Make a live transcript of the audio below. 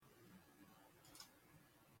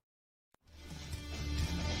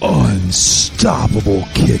unstoppable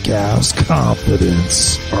kick-ass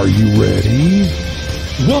confidence. Are you ready?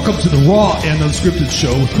 Welcome to the Raw and Unscripted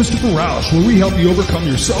show with Christopher Rausch, where we help you overcome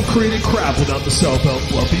your self-created crap without the self-help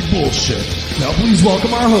fluffy bullshit. Now please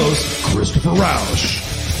welcome our host, Christopher Rausch.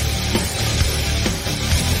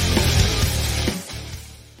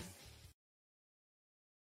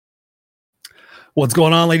 What's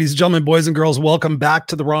going on, ladies and gentlemen, boys and girls? Welcome back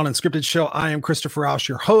to the Raw and Unscripted show. I am Christopher Rausch,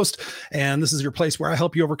 your host, and this is your place where I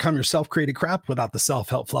help you overcome your self-created crap without the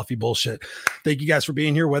self-help fluffy bullshit. Thank you guys for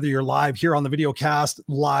being here, whether you're live here on the video cast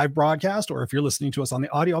live broadcast, or if you're listening to us on the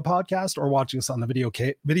audio podcast or watching us on the video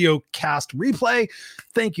cast replay.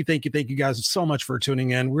 Thank you guys so much for tuning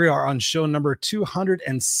in. We are on show number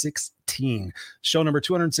 216. Show number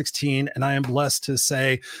 216, and I am blessed to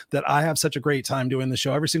say that I have such a great time doing the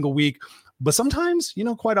show every single week. But sometimes,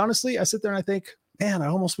 quite honestly, I sit there and I think, man, I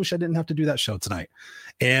almost wish I didn't have to do that show tonight.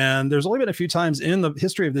 And there's only been a few times in the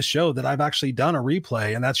history of this show that I've actually done a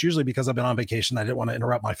replay. And that's usually because I've been on vacation. I didn't want to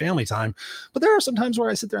interrupt my family time. But there are some times where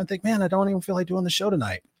I sit there and think, man, I don't even feel like doing the show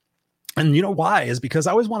tonight. And you know why? Is because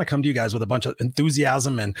I always want to come to you guys with a bunch of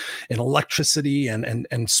enthusiasm and electricity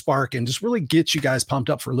and spark and just really get you guys pumped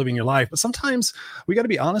up for living your life. But sometimes we got to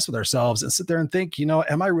be honest with ourselves and sit there and think,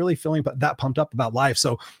 am I really feeling that pumped up about life?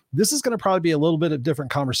 So this is going to probably be a little bit of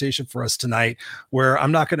different conversation for us tonight, where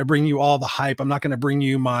I'm not going to bring you all the hype. I'm not going to bring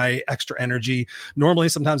you my extra energy. Normally,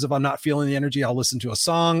 sometimes if I'm not feeling the energy, I'll listen to a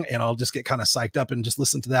song and I'll just get kind of psyched up and just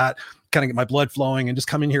listen to that, kind of get my blood flowing and just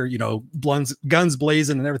come in here, guns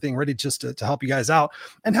blazing and everything ready just to help you guys out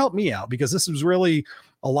and help me out, because this is really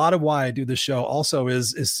a lot of why I do this show also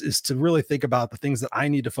is to really think about the things that I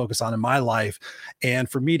need to focus on in my life. And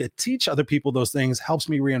for me to teach other people those things helps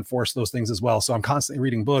me reinforce those things as well. So I'm constantly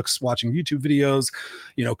reading books, watching YouTube videos,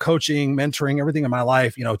 coaching, mentoring, everything in my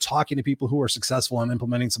life, talking to people who are successful and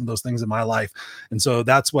implementing some of those things in my life. And so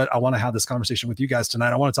that's what I want to have this conversation with you guys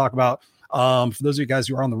tonight. I want to talk about, for those of you guys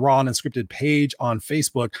who are on the Raw and Unscripted page on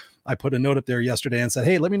Facebook, I put a note up there yesterday and said,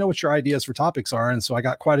 hey, let me know what your ideas for topics are. And so I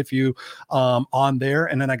got quite a few on there,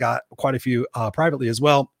 and then I got quite a few privately as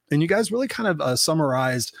well. And you guys really kind of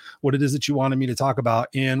summarized what it is that you wanted me to talk about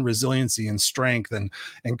in resiliency and strength and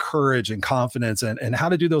courage and confidence and how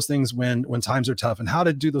to do those things when times are tough, and how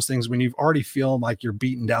to do those things when you've already feel like you're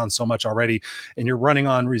beaten down so much already and you're running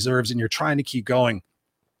on reserves and you're trying to keep going.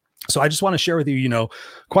 So I just want to share with you,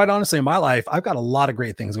 quite honestly, in my life, I've got a lot of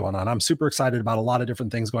great things going on. I'm super excited about a lot of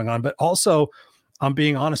different things going on, but also I'm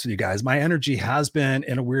being honest with you guys. My energy has been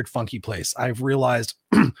in a weird, funky place. I've realized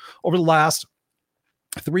over the last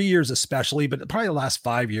 3 years, especially, but probably the last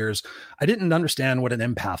 5 years, I didn't understand what an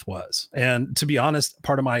empath was. And to be honest,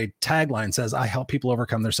 part of my tagline says, I help people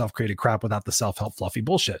overcome their self-created crap without the self-help fluffy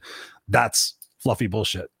bullshit. That's fluffy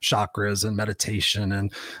bullshit, chakras and meditation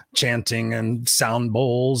and chanting and sound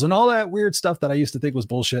bowls and all that weird stuff that I used to think was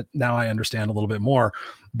bullshit. Now I understand a little bit more.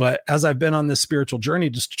 But as I've been on this spiritual journey,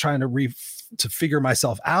 just trying to figure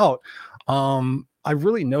myself out, I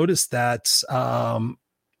really noticed that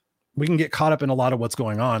we can get caught up in a lot of what's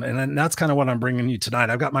going on. And that's kind of what I'm bringing you tonight.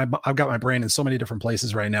 I've got my brain in so many different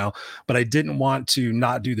places right now, but I didn't want to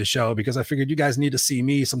not do the show because I figured you guys need to see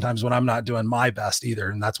me sometimes when I'm not doing my best either.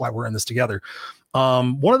 And that's why we're in this together.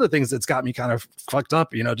 One of the things that's got me kind of fucked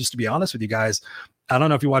up, just to be honest with you guys, I don't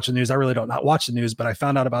know if you watch the news. I really don't not watch the news, but I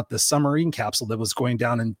found out about this submarine capsule that was going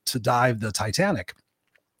down and to dive the Titanic.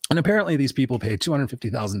 And apparently these people paid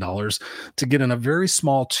 $250,000 to get in a very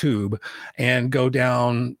small tube and go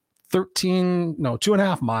down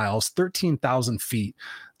 2.5 miles, 13,000 feet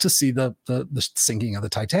to see the sinking of the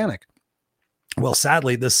Titanic. Well,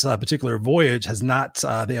 sadly, this particular voyage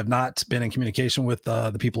they have not been in communication with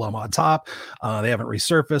the people on top. They haven't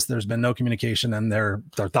resurfaced. There's been no communication, and they're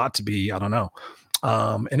thought to be, I don't know.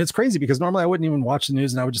 And it's crazy because normally I wouldn't even watch the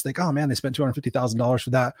news and I would just think, oh man, they spent $250,000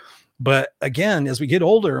 for that. But again, as we get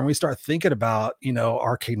older and we start thinking about,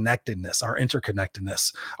 our connectedness, our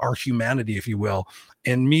interconnectedness, our humanity, if you will,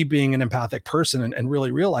 and me being an empathic person and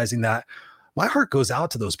really realizing that, my heart goes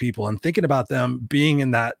out to those people and thinking about them being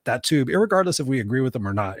in that tube, irregardless if we agree with them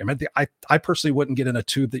or not. I personally wouldn't get in a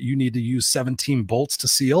tube that you need to use 17 bolts to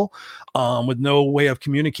seal, with no way of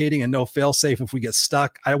communicating and no fail safe if we get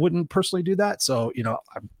stuck. I wouldn't personally do that. So,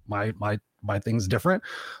 my thing's different,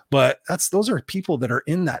 but those are people that are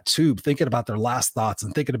in that tube thinking about their last thoughts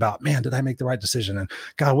and thinking about, man, did I make the right decision? And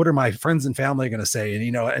God, what are my friends and family going to say?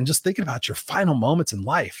 And, and just thinking about your final moments in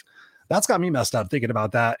life. That's got me messed up thinking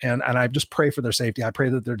about that. And I just pray for their safety. I pray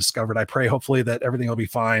that they're discovered. I pray hopefully that everything will be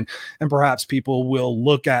fine. And perhaps people will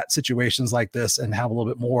look at situations like this and have a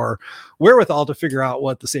little bit more wherewithal to figure out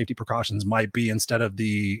what the safety precautions might be instead of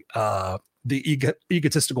the the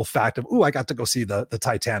egotistical fact of, oh, I got to go see the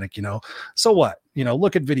Titanic, so what,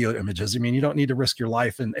 look at video images. I mean, you don't need to risk your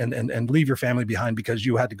life and leave your family behind because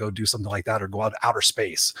you had to go do something like that or go out outer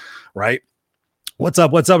space, right? What's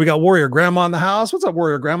up? What's up? We got Warrior Grandma in the house. What's up,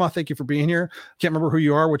 Warrior Grandma? Thank you for being here. Can't remember who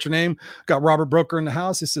you are. What's your name? Got Robert Broker in the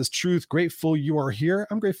house. He says, truth, grateful you are here.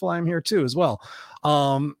 I'm grateful I'm here too as well.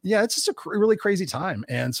 Yeah, it's just a really crazy time.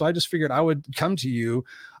 And so I just figured I would come to you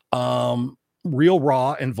real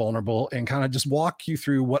raw and vulnerable and kind of just walk you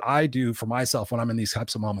through what I do for myself when I'm in these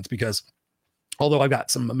types of moments, because although I've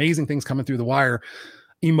got some amazing things coming through the wire,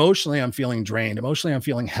 emotionally, I'm feeling drained. Emotionally, I'm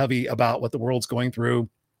feeling heavy about what the world's going through.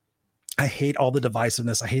 I hate all the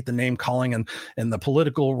divisiveness. I hate the name calling and the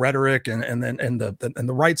political rhetoric and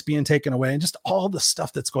the rights being taken away and just all the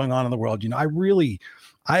stuff that's going on in the world.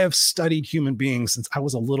 I have studied human beings since I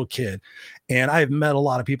was a little kid, and I have met a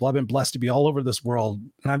lot of people. I've been blessed to be all over this world,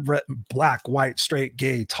 and I've read black, white, straight,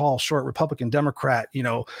 gay, tall, short, Republican, Democrat,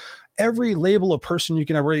 every label of person you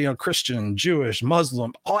can ever, Christian, Jewish,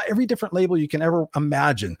 Muslim, every different label you can ever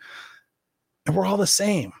imagine. And we're all the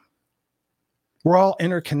same. We're all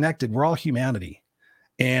interconnected. We're all humanity,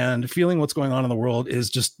 and feeling what's going on in the world is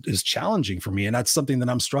challenging for me. And that's something that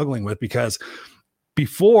I'm struggling with, because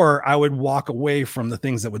before I would walk away from the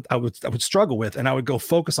things that I would struggle with, and I would go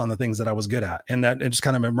focus on the things that I was good at, and just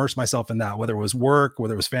kind of immerse myself in that, whether it was work,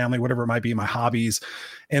 whether it was family, whatever it might be, my hobbies,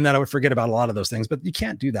 and that I would forget about a lot of those things. But you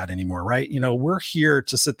can't do that anymore, right? We're here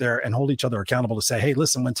to sit there and hold each other accountable to say, hey,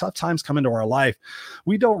 listen, when tough times come into our life,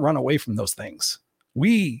 we don't run away from those things.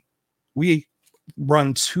 We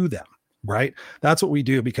run to them, right? That's what we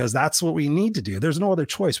do, because that's what we need to do. There's no other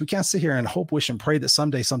choice. We can't sit here and hope, wish, and pray that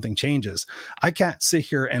someday something changes. I can't sit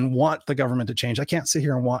here and want the government to change. I can't sit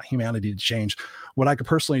here and want humanity to change. What I could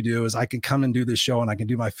personally do is I can come and do this show, and I can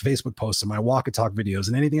do my Facebook posts and my walk and talk videos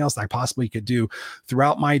and anything else that I possibly could do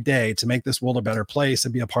throughout my day to make this world a better place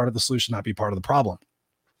and be a part of the solution, not be part of the problem.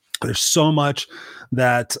 There's so much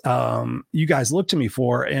that you guys look to me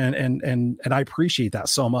for, and I appreciate that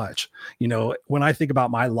so much. When I think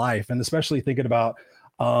about my life, and especially thinking about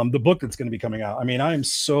the book that's going to be coming out. I mean, I am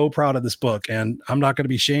so proud of this book, and I'm not going to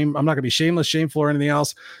be shameless, shameful, or anything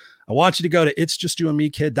else. I want you to go to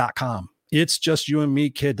itsjustyouandmekid.com.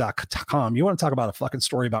 Itsjustyouandmekid.com. You want to talk about a fucking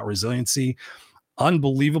story about resiliency,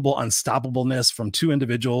 unbelievable unstoppableness from two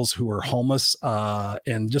individuals who were homeless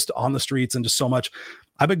and just on the streets, and just so much.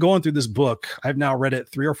 I've been going through this book. I've now read it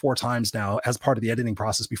 3 or 4 times now as part of the editing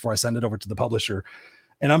process before I send it over to the publisher.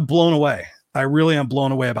 And I'm blown away. I really am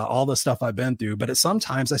blown away about all the stuff I've been through. But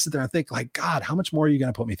sometimes I sit there and think, like, God, how much more are you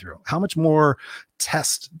going to put me through? How much more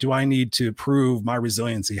test do I need to prove my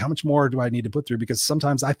resiliency? How much more do I need to put through? Because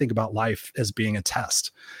sometimes I think about life as being a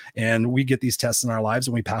test, and we get these tests in our lives,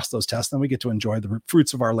 and we pass those tests, and we get to enjoy the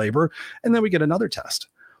fruits of our labor. And then we get another test.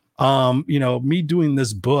 Me doing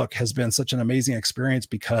this book has been such an amazing experience,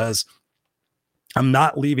 because I'm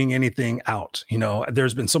not leaving anything out.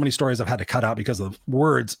 There's been so many stories I've had to cut out because of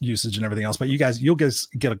words usage and everything else, but you'll get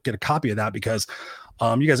a copy of that, because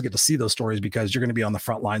you guys get to see those stories, because you're going to be on the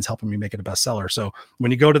front lines helping me make it a bestseller. So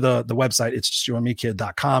when you go to the website, it's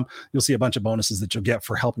itsjustyouandmekid.com, you'll see a bunch of bonuses that you'll get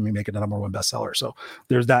for helping me make it a #1 bestseller. So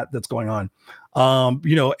there's that's going on.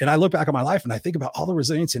 And I look back on my life, and I think about all the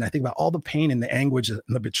resiliency, and I think about all the pain and the anguish and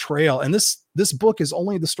the betrayal. And this book is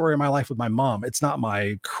only the story of my life with my mom. It's not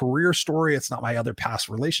my career story. It's not my other past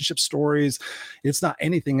relationship stories. It's not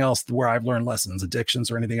anything else where I've learned lessons, addictions,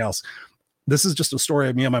 or anything else. This is just a story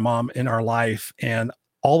of me and my mom in our life, and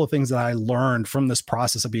all the things that I learned from this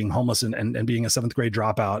process of being homeless and being a 7th grade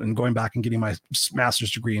dropout, and going back and getting my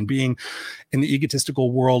master's degree, and being in the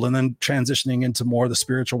egotistical world, and then transitioning into more of the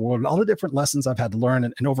spiritual world, and all the different lessons I've had to learn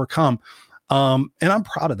and overcome. And I'm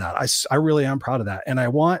proud of that. I really am proud of that. And I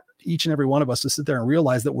want each and every one of us to sit there and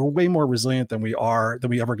realize that we're way more resilient than we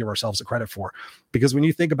ever give ourselves the credit for. Because when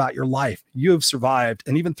you think about your life, you have survived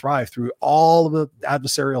and even thrived through all of the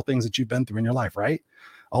adversarial things that you've been through in your life, right?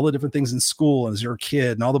 All the different things in school as you're a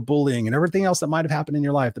kid, and all the bullying and everything else that might have happened in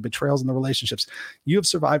your life, the betrayals and the relationships. You have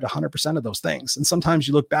survived 100% of those things. And sometimes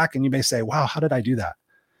you look back and you may say, wow, how did I do that?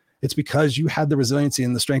 It's because you had the resiliency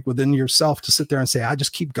and the strength within yourself to sit there and say, I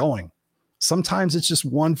just keep going. Sometimes it's just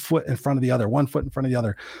one foot in front of the other, one foot in front of the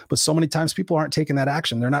other. But so many times people aren't taking that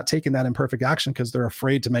action. They're not taking that imperfect action because they're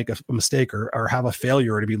afraid to make a mistake or have a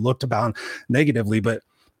failure, or to be looked upon negatively. But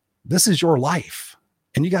this is your life,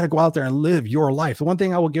 and you got to go out there and live your life. The one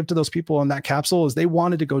thing I will give to those people in that capsule is they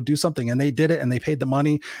wanted to go do something, and they did it, and they paid the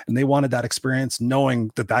money, and they wanted that experience, knowing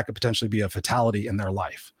that that could potentially be a fatality in their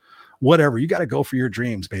life. Whatever, you got to go for your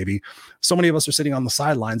dreams, baby. So many of us are sitting on the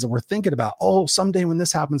sidelines, and we're thinking about, oh, someday when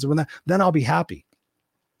this happens, or when that, then I'll be happy.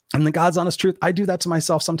 And the God's honest truth, I do that to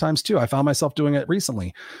myself sometimes too. I found myself doing it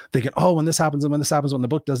recently, thinking, oh, when this happens, and when this happens, when the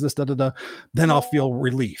book does this, then I'll feel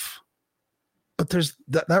relief. But there's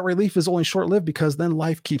that relief is only short-lived, because then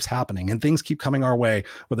life keeps happening and things keep coming our way,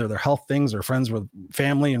 whether they're health things or friends with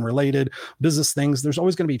family and related business things. There's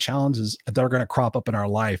always going to be challenges that are going to crop up in our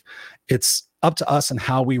life. It's up to us and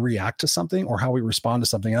how we react to something or how we respond to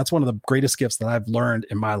something. And that's one of the greatest gifts that I've learned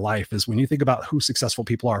in my life, is when you think about who successful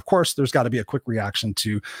people are, of course, there's got to be a quick reaction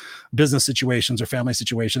to business situations or family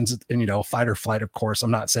situations, and, fight or flight, of course.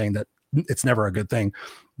 I'm not saying that it's never a good thing,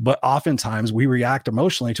 but oftentimes we react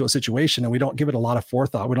emotionally to a situation and we don't give it a lot of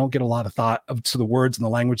forethought. We don't get a lot of thought to the words and the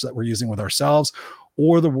language that we're using with ourselves,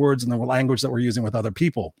 or the words and the language that we're using with other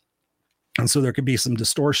people. And so there could be some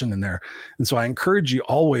distortion in there. And so I encourage you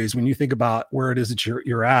always, when you think about where it is that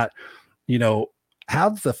you're at,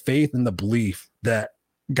 have the faith and the belief that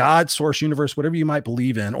God, source, universe, whatever you might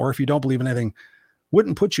believe in, or if you don't believe in anything,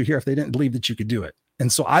 wouldn't put you here if they didn't believe that you could do it. And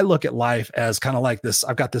so I look at life as kind of like this.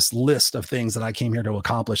 I've got this list of things that I came here to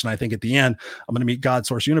accomplish. And I think at the end, I'm going to meet God,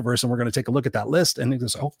 source, universe, and we're going to take a look at that list. And it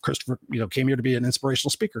goes, oh, Christopher, came here to be an inspirational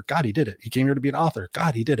speaker. God, he did it. He came here to be an author.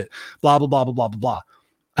 God, he did it. Blah, blah, blah, blah, blah, blah, blah.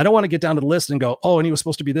 I don't want to get down to the list and go, oh, and he was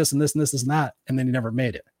supposed to be this and this and this and that, and then he never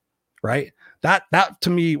made it. Right. That to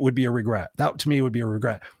me would be a regret. That to me would be a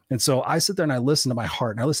regret. And so I sit there and I listen to my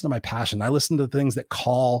heart and I listen to my passion. I listen to the things that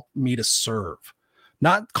call me to serve,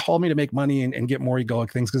 not call me to make money and get more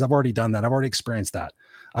egoic things, because I've already done that. I've already experienced that.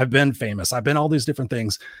 I've been famous. I've been all these different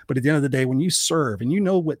things. But at the end of the day, when you serve and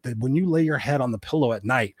when you lay your head on the pillow at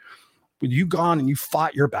night, when you gone and you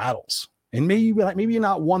fought your battles, and maybe you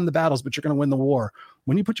not won the battles, but you're going to win the war.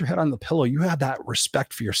 When you put your head on the pillow, you have that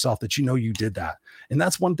respect for yourself that you did that. And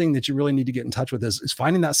that's one thing that you really need to get in touch with is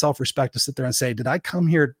finding that self-respect to sit there and say, did I come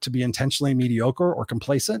here to be intentionally mediocre or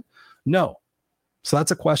complacent? No. So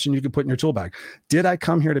that's a question you can put in your tool bag. Did I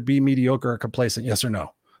come here to be mediocre or complacent? Yes or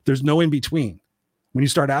no? There's no in between. When you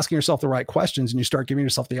start asking yourself the right questions and you start giving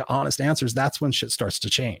yourself the honest answers, that's when shit starts to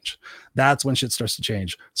change. That's when shit starts to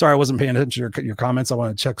change. Sorry, I wasn't paying attention to your comments. I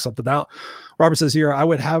want to check something out. Robert says here, I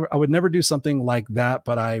would never do something like that,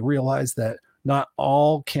 but I realized that not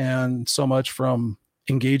all can, so much from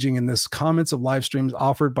engaging in this comments of live streams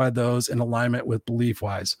offered by those in alignment with belief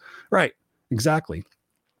wise. Right. Exactly.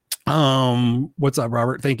 What's up,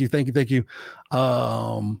 Robert? Thank you.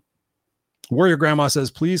 Warrior Grandma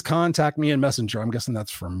says, please contact me in Messenger. I'm guessing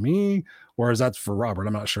that's for me, or is that for Robert?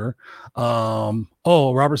 I'm not sure.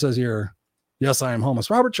 Robert says here, yes, I am homeless.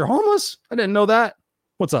 Robert, you're homeless? I didn't know that.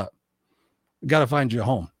 What's up? Got to find you a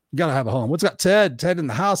home. You got to have a home. What's got Ted in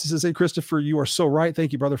the house? He says, hey, Christopher, you are so right.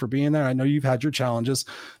 Thank you, brother, for being there. I know you've had your challenges.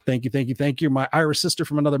 Thank you. My Irish sister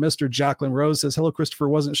from another Mr. Jacqueline Rose says, hello, Christopher.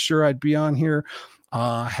 Wasn't sure I'd be on here.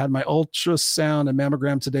 Had my ultrasound and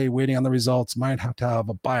mammogram today, waiting on the results. Might have to have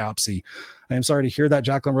a biopsy. I am sorry to hear that,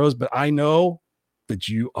 Jacqueline Rose, but I know that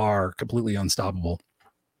you are completely unstoppable.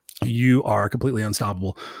 You are completely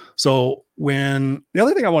unstoppable. So the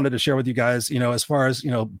other thing I wanted to share with you guys, as far as,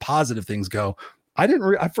 positive things go,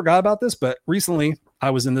 I forgot about this, but recently I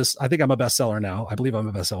was in this, I think I'm a bestseller now. I believe I'm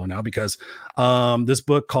a bestseller now because this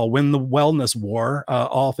book called Win the Wellness War,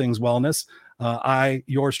 All Things Wellness. I,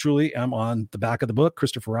 yours truly, am on the back of the book,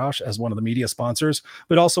 Christopher Rausch, as one of the media sponsors,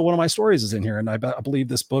 but also one of my stories is in here. And I believe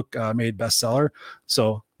this book made bestseller.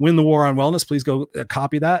 So Win the War on Wellness, please go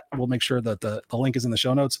copy that. We'll make sure that the link is in the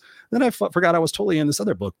show notes. Then I forgot I was totally in this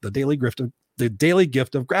other book, The Daily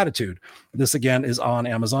Gift of Gratitude. This again is on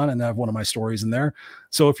Amazon, and I have one of my stories in there.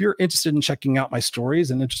 So if you're interested in checking out my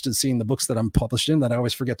stories and interested in seeing the books that I'm published in that I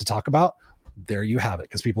always forget to talk about, there you have it.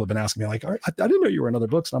 Because people have been asking me like, I didn't know you were in other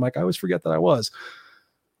books. And I'm like, I always forget that I was.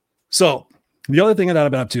 So the other thing that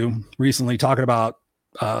I've been up to recently, talking about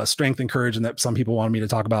strength and courage, and that some people wanted me to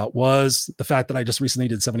talk about, was the fact that I just recently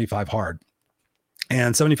did 75 hard.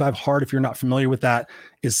 And 75 hard, if you're not familiar with that,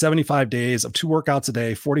 is 75 days of 2 workouts a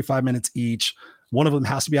day, 45 minutes each. One of them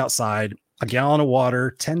has to be outside, a gallon of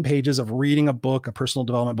water, 10 pages of reading a book, a personal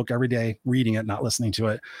development book every day, reading it, not listening to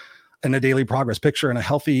it, and a daily progress picture, and a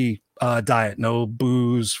healthy diet. No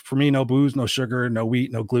booze. For me, no booze, no sugar, no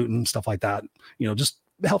wheat, no gluten, stuff like that. Just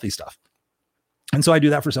healthy stuff. And so I do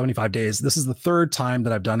that for 75 days. This is the 3rd time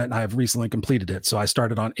that I've done it, and I have recently completed it. So I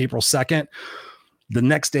started on April 2nd. The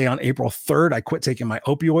next day on April 3rd, I quit taking my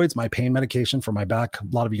opioids, my pain medication for my back. A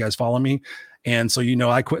lot of you guys follow me. And so,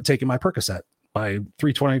 I quit taking my Percocet. My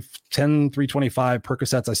 325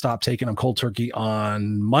 Percocets, I stopped taking them cold turkey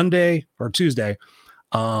on Monday or Tuesday.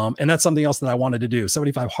 And that's something else that I wanted to do.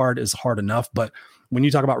 75 hard is hard enough. But when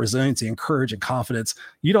you talk about resiliency and courage and confidence,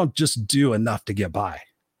 you don't just do enough to get by.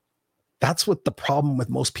 That's what the problem with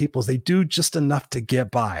most people is. They do just enough to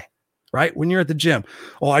get by. right? When you're at the gym,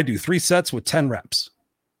 oh, I do 3 sets with 10 reps.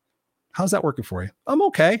 How's that working for you? I'm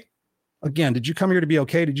okay. Again, did you come here to be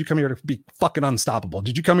okay? Did you come here to be fucking unstoppable?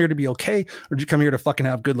 Did you come here to be okay? Or did you come here to fucking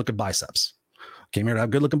have good looking biceps? Came here to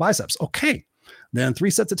have good looking biceps. Okay. Then 3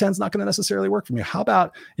 sets of 10 is not going to necessarily work for me. How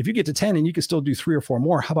about if you get to 10 and you can still do 3 or 4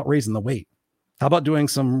 more? How about raising the weight? How about doing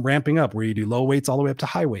some ramping up where you do low weights all the way up to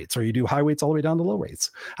high weights, or you do high weights all the way down to low weights?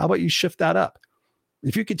 How about you shift that up?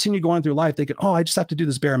 If you continue going through life thinking, oh, I just have to do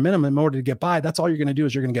this bare minimum in order to get by, that's all you're going to do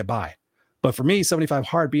is you're going to get by. But for me, 75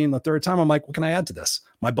 hard being the third time, I'm like, what can I add to this?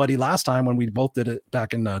 My buddy last time when we both did it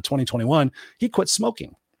back in 2021, he quit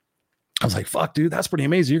smoking. I was like, fuck, dude, that's pretty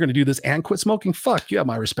amazing. You're going to do this and quit smoking? Fuck, you have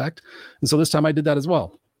my respect. And so this time I did that as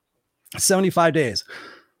well. 75 days.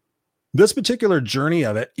 This particular journey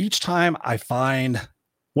of it, each time I find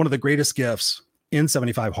one of the greatest gifts in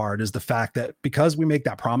 75 hard is the fact that because we make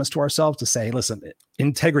that promise to ourselves to say, listen,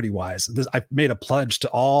 integrity wise, I've made a pledge to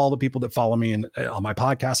all the people that follow me and on my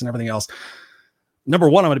podcast and everything else. Number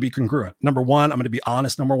one, I'm going to be congruent. Number one, I'm going to be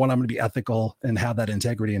honest. Number one, I'm going to be ethical and have that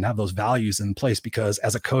integrity and have those values in place, because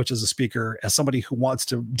as a coach, as a speaker, as somebody who wants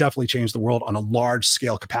to definitely change the world on a large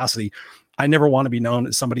scale capacity, I never want to be known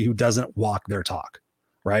as somebody who doesn't walk their talk.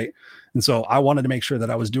 Right. And so I wanted to make sure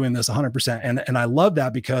that I was doing this 100%. And I love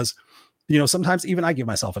that because, you know, sometimes even I give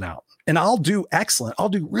myself an out and I'll do excellent. I'll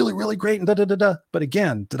do really, really great. And But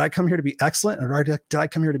again, did I come here to be excellent or did I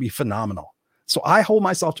come here to be phenomenal? So I hold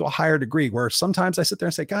myself to a higher degree where sometimes I sit there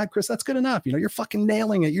and say, God, Chris, that's good enough. You know, you're fucking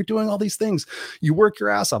nailing it. You're doing all these things. You work your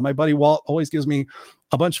ass off. My buddy Walt always gives me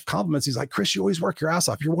a bunch of compliments. He's like, Chris, you always work your ass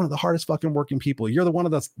off. You're one of the hardest fucking working people. You're one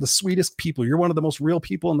of the sweetest people. You're one of the most real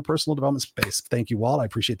people in the personal development space. Thank you, Walt. I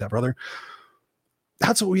appreciate that, brother.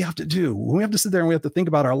 That's what we have to do. When we have to sit there and we have to think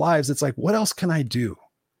about our lives, it's like, what else can I do?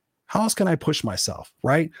 How else can I push myself?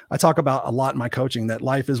 Right? I talk about a lot in my coaching that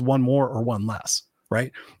life is one more or one less.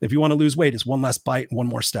 Right? If you want to lose weight, it's one less bite, one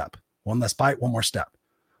more step. One less bite, one more step.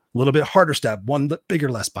 A little bit harder step, one bigger,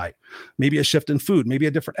 less bite. Maybe a shift in food, maybe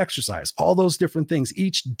a different exercise. All those different things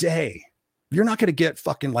each day. You're not going to get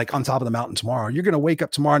fucking like on top of the mountain tomorrow. You're going to wake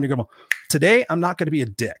up tomorrow and you're going to, today, I'm not going to be a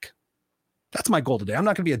dick. That's my goal today. I'm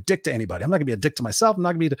not going to be a dick to anybody. I'm not going to be a dick to myself. I'm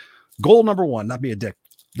not going to be goal number 1, not be a dick.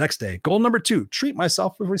 Next day, goal number 2, treat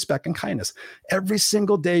myself with respect and kindness. Every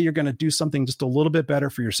single day, you're going to do something just a little bit better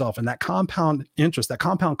for yourself. And that compound interest, that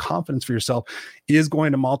compound confidence for yourself is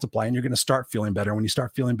going to multiply and you're going to start feeling better. When you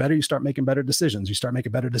start feeling better, you start making better decisions. You start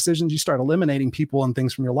making better decisions. You start eliminating people and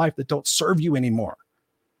things from your life that don't serve you anymore.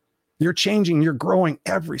 You're changing, you're growing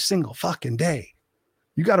every single fucking day.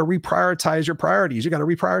 You got to reprioritize your priorities. You got to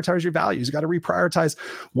reprioritize your values. You got to reprioritize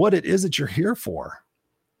what it is that you're here for.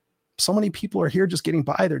 So many people are here just getting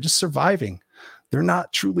by. They're just surviving. They're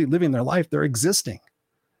not truly living their life. They're existing.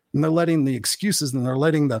 And they're letting the excuses and they're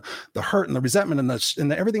letting the hurt and the resentment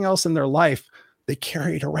and everything else in their life, they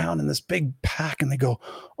carry it around in this big pack and they go,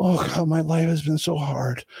 oh God, my life has been so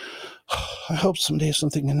hard. I hope someday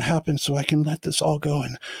something can happen so I can let this all go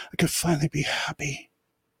and I can finally be happy.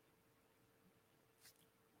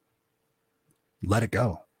 Let it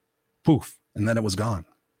go. Poof. And then it was gone.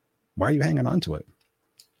 Why are you hanging on to it?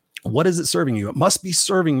 What is it serving you? It must be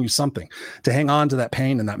serving you something to hang on to that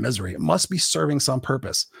pain and that misery. It must be serving some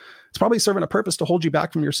purpose. It's probably serving a purpose to hold you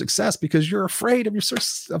back from your success because you're afraid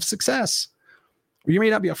of success. You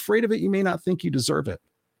may not be afraid of it. You may not think you deserve it.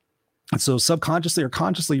 And so subconsciously or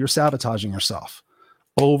consciously, you're sabotaging yourself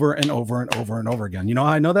over and over and over and over again. You know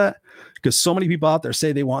how I know that? Because so many people out there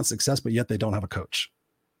say they want success, but yet they don't have a coach.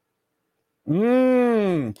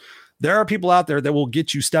 There are people out there that will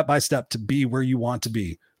get you step by step to be where you want to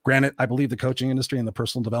be. Granted, I believe the coaching industry and the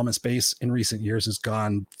personal development space in recent years has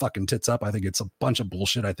gone fucking tits up. I think it's a bunch of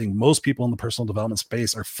bullshit. I think most people in the personal development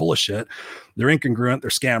space are full of shit. They're incongruent. They're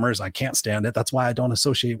scammers. I can't stand it. That's why I don't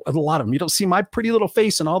associate with a lot of them. You don't see my pretty little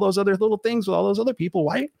face and all those other little things with all those other people,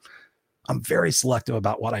 right? I'm very selective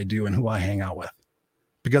about what I do and who I hang out with.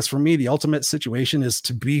 Because for me, the ultimate situation is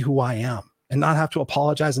to be who I am and not have to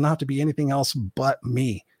apologize and not have to be anything else but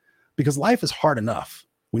me. Because life is hard enough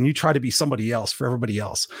when you try to be somebody else for everybody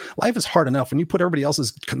else. Life is hard enough when you put everybody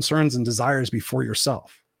else's concerns and desires before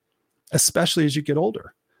yourself, especially as you get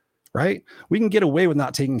older, right? We can get away with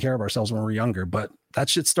not taking care of ourselves when we're younger, but that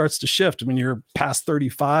shit starts to shift when you're past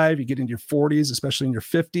 35, you get into your 40s, especially in your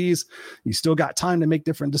 50s. You still got time to make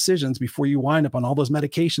different decisions before you wind up on all those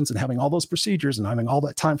medications and having all those procedures and having all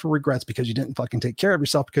that time for regrets because you didn't fucking take care of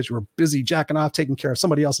yourself because you were busy jacking off, taking care of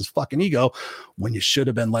somebody else's fucking ego when you should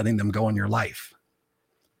have been letting them go in your life.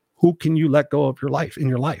 Who can you let go of in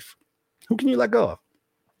your life? Who can you let go of?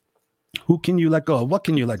 Who can you let go of? What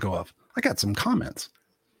can you let go of? I got some comments.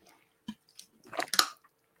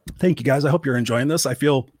 Thank you guys. I hope you're enjoying this. I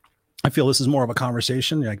feel I feel this is more of a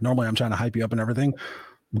conversation. Like normally I'm trying to hype you up and everything.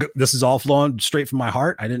 This is all flowing straight from my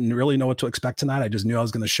heart. I didn't really know what to expect tonight. I just knew I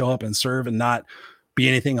was going to show up and serve and not be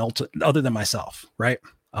anything else other than myself. Right.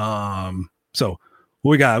 So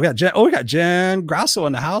we got Jen. Oh, we got Jen Grasso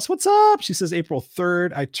in the house. What's up? She says April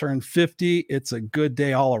 3rd, I turned 50. It's a good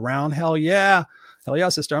day all around. Hell yeah. Hell yeah,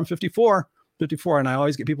 sister. I'm 54. And I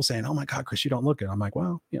always get people saying, oh my God, Chris, you don't look it. I'm like,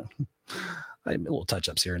 well, I have little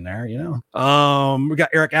touch-ups here and there, We got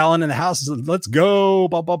Eric Allen in the house. Let's go.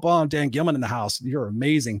 Dan Gilman in the house. You're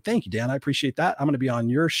amazing. Thank you, Dan. I appreciate that. I'm going to be on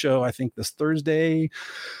your show, I think, this Thursday.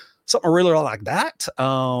 Something really like that.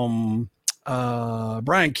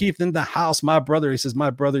 Brian Keith in the house. My brother. He says,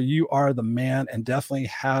 my brother, you are the man, and definitely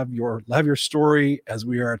have your story as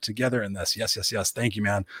we are together in this. Yes. Thank you,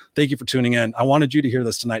 man. Thank you for tuning in. I wanted you to hear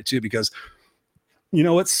this tonight too, because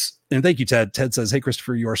and thank you, Ted. Ted says, hey,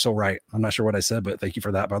 Christopher, you are so right. I'm not sure what I said, but thank you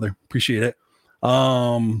for that, brother. Appreciate it.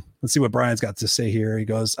 Let's see what Brian's got to say here. He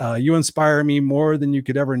goes, you inspire me more than you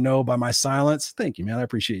could ever know by my silence. Thank you, man. I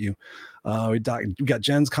appreciate you. We got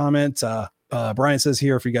Jen's comment. Brian says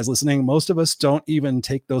here, for you guys listening, most of us don't even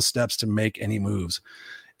take those steps to make any moves.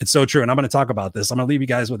 It's so true. And I'm going to talk about this. I'm going to leave you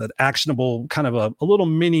guys with an actionable kind of a little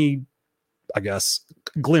mini, I guess,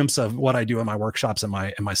 glimpse of what I do in my workshops and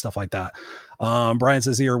my stuff like that. Brian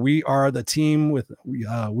says here, we are the team with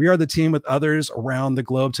others around the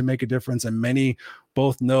globe to make a difference, and many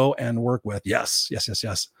both know and work with. Yes. We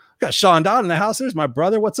got Sean Dodd in the house. There's my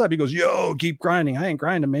brother. What's up? He goes, yo, keep grinding. I ain't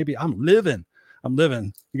grinding. Maybe I'm living.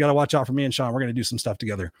 You got to watch out for me and Sean. We're going to do some stuff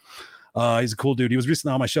together. He's a cool dude. He was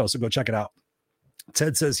recently on my show, so go check it out.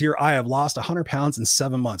 Ted says here, I have lost 100 pounds in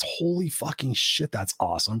 7 months. Holy fucking shit. That's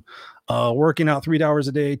awesome. Working out 3 hours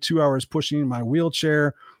a day, 2 hours pushing my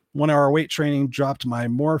wheelchair, 1 hour weight training, dropped my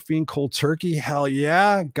morphine cold turkey. Hell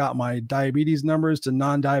yeah. Got my diabetes numbers to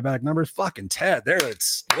non-diabetic numbers. Fucking Ted. There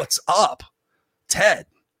it's what's up. Ted.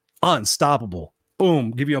 Unstoppable.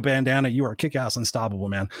 Boom. Give you a bandana. You are kick-ass unstoppable,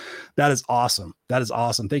 man. That is awesome.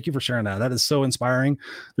 Thank you for sharing that. That is so inspiring.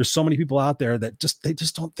 There's so many people out there that they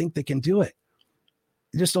just don't think they can do it.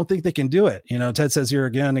 Ted says here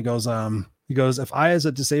again, he goes, if I, as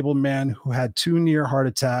a disabled man who had 2 near heart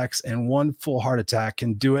attacks and 1 full heart attack,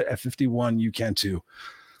 can do it at 51, you can too.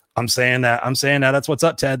 I'm saying that. That's what's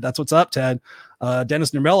up, Ted.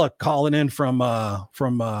 Dennis Nermella calling in from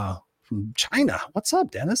China. What's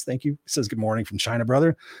up, Dennis? Thank you. He says good morning from China,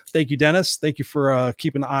 brother. Thank you, Dennis. Thank you for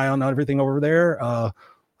keeping an eye on everything over there.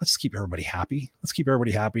 Let's keep everybody happy.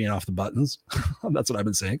 And off the buttons. That's what I've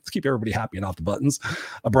been saying. Let's keep everybody happy and off the buttons.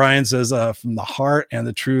 Brian says, from the heart and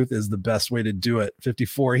the truth is the best way to do it.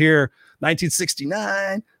 54 here,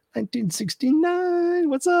 1969.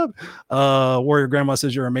 What's up? Warrior Grandma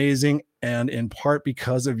says, you're amazing. And in part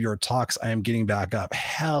because of your talks, I am getting back up.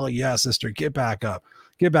 Hell yeah, sister. Get back up.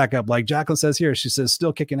 Like Jacqueline says here, she says,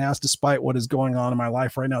 still kicking ass despite what is going on in my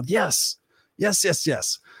life right now. Yes.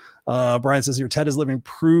 Brian says here, Ted is living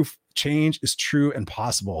proof change is true and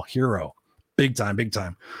possible. Hero. Big time.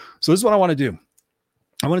 So this is what I want to do.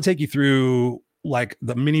 I want to take you through like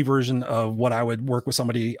the mini version of what I would work with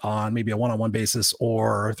somebody on, maybe a one-on-one basis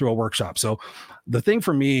or through a workshop. So the thing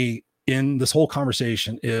for me in this whole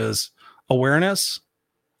conversation is awareness,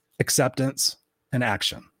 acceptance, and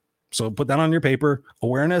action. So put that on your paper,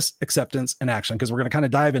 awareness, acceptance, and action, because we're going to kind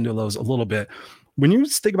of dive into those a little bit. When you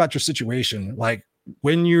think about your situation, like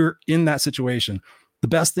when you're in that situation, the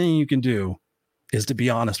best thing you can do is to be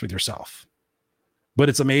honest with yourself. But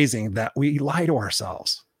it's amazing that we lie to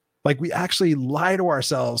ourselves. Like we actually lie to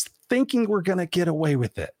ourselves thinking we're going to get away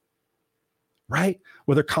with it, right?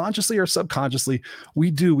 Whether consciously or subconsciously,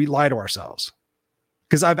 we lie to ourselves.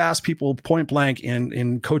 Because I've asked people point blank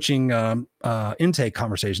in coaching intake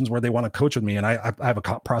conversations where they want to coach with me. And I have a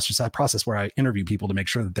process where I interview people to make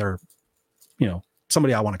sure that they're,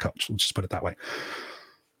 somebody I want to coach. Let's just put it that way.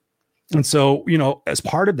 And so, as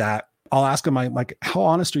part of that, I'll ask them, like, how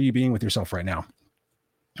honest are you being with yourself right now?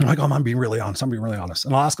 I'm like, I'm being really honest.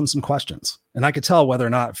 And I'll ask them some questions. And I could tell whether or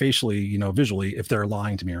not facially, visually, if they're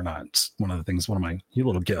lying to me or not. It's one of my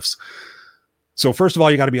little gifts. So first of all,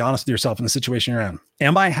 you got to be honest with yourself in the situation you're in.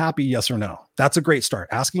 Am I happy? Yes or no? That's a great start.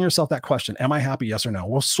 Asking yourself that question. Am I happy? Yes or no?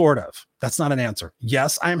 Well, sort of. That's not an answer.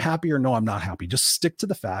 Yes, I'm happy, or no, I'm not happy. Just stick to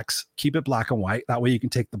the facts. Keep it black and white. That way you can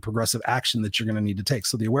take the progressive action that you're going to need to take.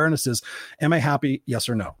 So the awareness is, am I happy? Yes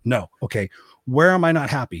or no? No. Okay. Where am I not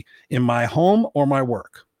happy? In my home or my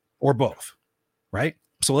work, or both? Right?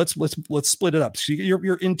 So let's split it up. So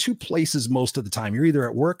you're in 2 places most of the time. You're either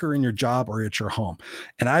at work or in your job or at your home.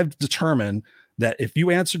 And I've determined that if you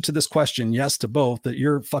answer to this question, yes to both, that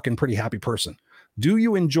you're a fucking pretty happy person. Do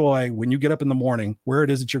you enjoy when you get up in the morning where it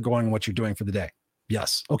is that you're going and what you're doing for the day?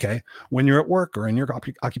 Yes. Okay. When you're at work or in your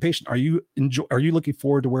occupation, are you looking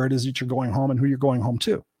forward to where it is that you're going home and who you're going home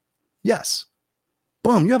to? Yes.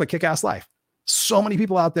 Boom. You have a kick-ass life. So many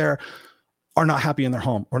people out there are not happy in their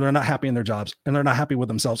home, or they're not happy in their jobs, and they're not happy with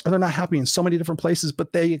themselves, or they're not happy in so many different places,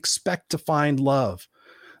 but they expect to find love.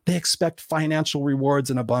 They expect financial rewards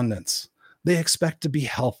and abundance. They expect to be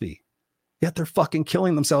healthy, yet they're fucking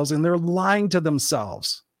killing themselves and they're lying to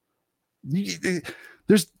themselves.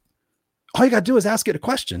 There's all you got to do is ask it a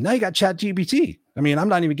question. Now you got ChatGPT. I mean, I'm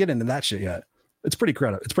not even getting into that shit yet. It's pretty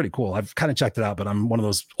credible. It's pretty cool. I've kind of checked it out, but I'm one of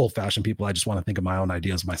those old-fashioned people. I just want to think of my own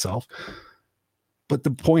ideas myself. But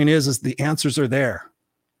the point is the answers are there.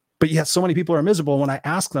 But yet so many people are miserable when I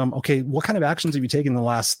ask them, okay, what kind of actions have you taken in the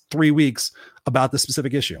last 3 weeks about this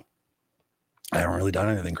specific issue? I haven't really done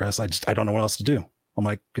anything, Chris. I don't know what else to do. I'm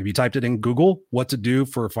like, have you typed it in Google, what to do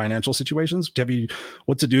for financial situations?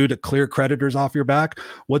 What to do to clear creditors off your back?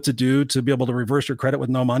 What to do to be able to reverse your credit with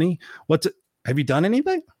no money? Have you done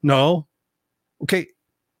anything? No. Okay.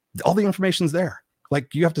 All the information's there.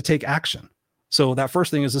 Like, you have to take action. So that first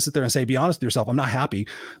thing is to sit there and say, be honest with yourself. I'm not happy.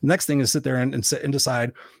 The next thing is sit there and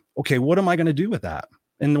decide, okay, what am I going to do with that?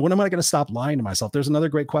 And when am I going to stop lying to myself? There's another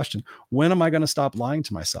great question. When am I going to stop lying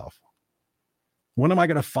to myself? When am I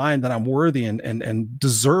going to find that I'm worthy and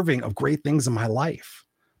deserving of great things in my life?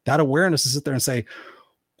 That awareness is sit there and say,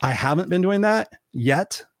 I haven't been doing that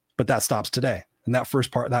yet, but that stops today. And that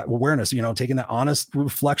first part, that awareness, taking that honest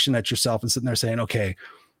reflection at yourself and sitting there saying, okay,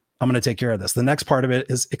 I'm going to take care of this. The next part of it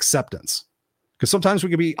is acceptance. Because sometimes we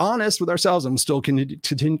can be honest with ourselves and still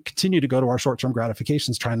continue to go to our short-term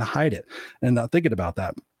gratifications, trying to hide it and not thinking about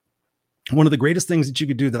that. One of the greatest things that you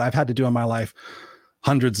could do that I've had to do in my life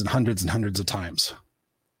hundreds and hundreds and hundreds of times,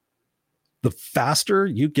 the faster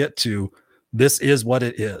you get to, this is what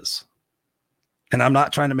it is. And I'm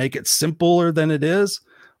not trying to make it simpler than it is,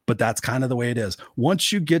 but that's kind of the way it is.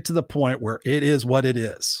 Once you get to the point where it is what it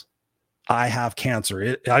is, I have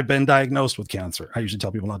cancer. I've been diagnosed with cancer. I usually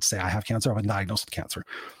tell people not to say I have cancer. I've been diagnosed with cancer.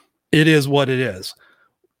 It is what it is.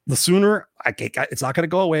 The sooner it's not going to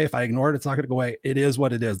go away. If I ignore it, it's not going to go away. It is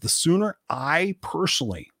what it is. The sooner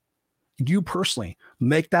you personally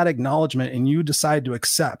make that acknowledgement and you decide to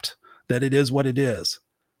accept that it is what it is,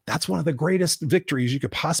 that's one of the greatest victories you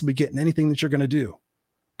could possibly get in anything that you're going to do.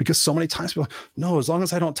 Because so many times people, no, as long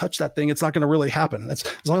as I don't touch that thing, it's not going to really happen. As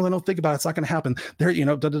long as I don't think about it, it's not going to happen.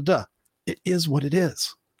 It is what it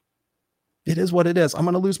is. It is what it is. I'm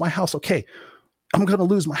going to lose my house. Okay. I'm going to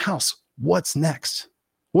lose my house. What's next?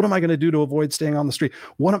 What am I going to do to avoid staying on the street?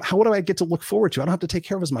 What do I get to look forward to? I don't have to take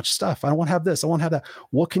care of as much stuff. I don't want to have this. I won't have that.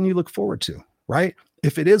 What can you look forward to? Right?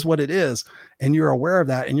 If it is what it is, and you're aware of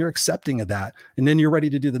that and you're accepting of that, and then you're ready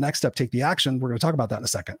to do the next step, take the action. We're going to talk about that in a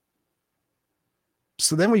second.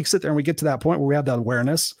 So then we sit there and we get to that point where we have that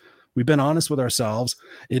awareness. We've been honest with ourselves.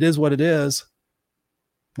 It is what it is.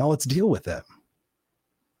 Now let's deal with it.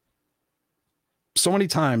 So many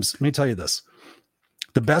times, let me tell you this.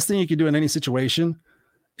 The best thing you can do in any situation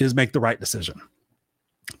is make the right decision.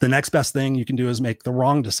 The next best thing you can do is make the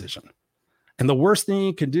wrong decision. And the worst thing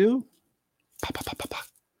you can do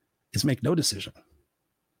is make no decision.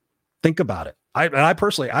 Think about it. I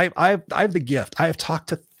personally, I have the gift. I have talked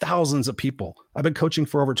to thousands of people. I've been coaching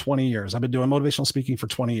for over 20 years. I've been doing motivational speaking for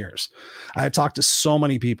 20 years. I have talked to so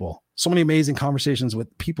many people, so many amazing conversations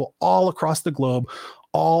with people all across the globe,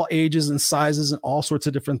 all ages and sizes and all sorts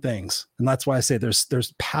of different things. And that's why I say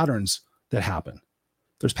there's patterns that happen.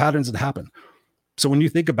 There's patterns that happen. So when you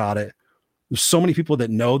think about it, there's so many people that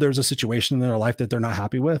know there's a situation in their life that they're not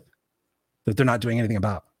happy with, that they're not doing anything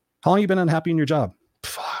about. How long have you been unhappy in your job?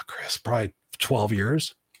 Chris, probably 12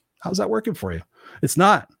 years. How's that working for you? It's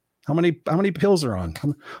not. How many pills are on?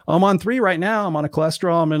 I'm on 3 right now. I'm on a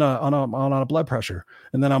cholesterol. I'm on a blood pressure,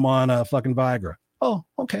 and then I'm on a fucking Viagra. Oh,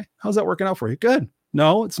 okay. How's that working out for you? Good.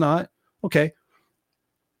 No, it's not. Okay.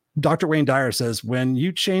 Dr. Wayne Dyer says, when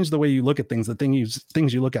you change the way you look at things, the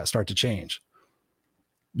things you look at start to change.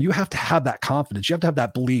 You have to have that confidence. You have to have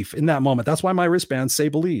that belief in that moment. That's why my wristbands say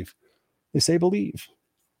believe. They say believe.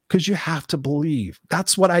 Because you have to believe.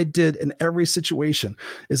 That's what I did in every situation,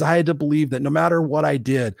 is I had to believe that no matter what I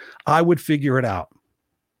did, I would figure it out.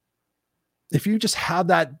 If you just have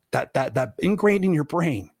that ingrained in your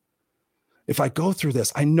brain, if I go through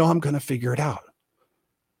this, I know I'm going to figure it out.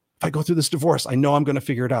 If I go through this divorce, I know I'm going to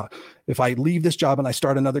figure it out. If I leave this job and I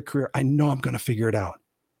start another career, I know I'm going to figure it out.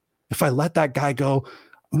 If I let that guy go,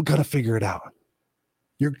 I'm going to figure it out.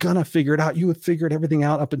 You're going to figure it out. You have figured everything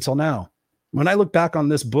out up until now. When I look back on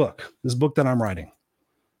this book that I'm writing,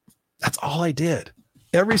 that's all I did.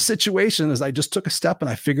 Every situation is I just took a step and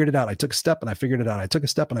I figured it out. I took a step and I figured it out. I took a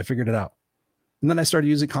step and I figured it out. And then I started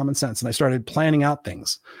using common sense and I started planning out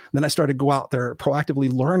things. And then I started go out there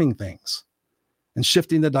proactively learning things and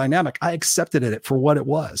shifting the dynamic. I accepted it for what it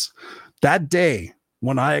was. That day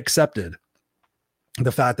when I accepted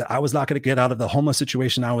the fact that I was not going to get out of the homeless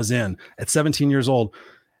situation I was in at 17 years old,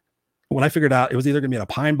 when I figured out it was either going to be in a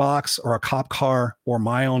pine box or a cop car or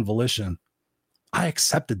my own volition, I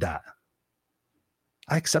accepted that.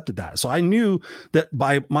 So I knew that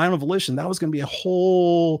by my own volition, that was going to be a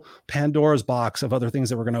whole Pandora's box of other things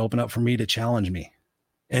that were going to open up for me to challenge me.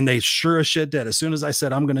 And they sure as shit did. As soon as I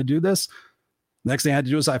said, I'm going to do this, next thing I had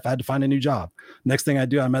to do is I had to find a new job. Next thing I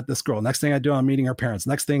do, I met this girl. Next thing I do, I'm meeting her parents.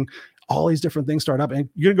 Next thing, all these different things start up. And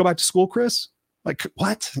you're going to go back to school, Chris? Like,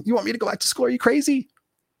 what? You want me to go back to school? Are you crazy?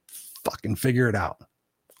 Fucking figure it out.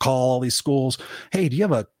 Call all these schools. Hey, do you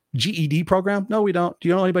have a GED program? No, we don't. Do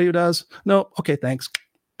you know anybody who does? No. Okay, thanks.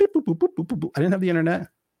 Beep, boop, boop, boop, boop, boop, boop. I didn't have the internet.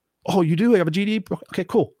 Oh, you do? You have a GED? Okay,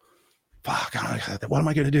 cool. Fuck, what am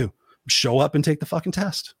I going to do? Show up and take the fucking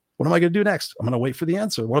test. What am I going to do next? I'm going to wait for the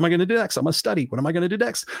answer. What am I going to do next? I'm going to study. What am I going to do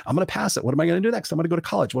next? I'm going to pass it. What am I going to do next? I'm going to go to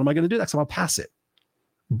college. What am I going to do next? I'm going to pass it.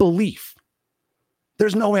 Belief.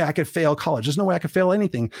 There's no way I could fail college. There's no way I could fail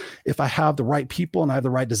anything if I have the right people and I have the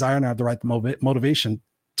right desire and I have the right motivation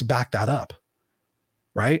to back that up.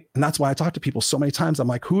 Right. And that's why I talk to people so many times. I'm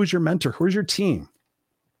like, who is your mentor? Who's your team?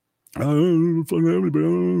 Okay.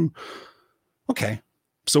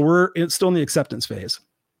 So we're still in the acceptance phase.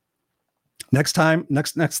 Next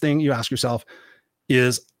thing you ask yourself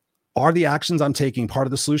is, are the actions I'm taking part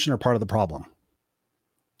of the solution or part of the problem?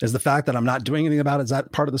 Is the fact that I'm not doing anything about it, is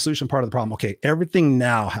that part of the solution, part of the problem? Okay, everything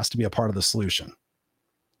now has to be a part of the solution.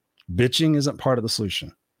 Bitching isn't part of the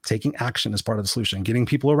solution. Taking action is part of the solution. Getting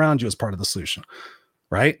people around you is part of the solution,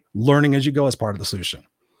 right? Learning as you go is part of the solution.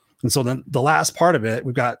 And so then the last part of it,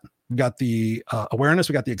 we've got the awareness,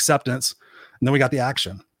 we got the acceptance, and then we got the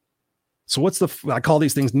action. So I call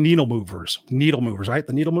these things needle movers, right?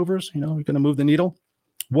 The needle movers, you're going to move the needle.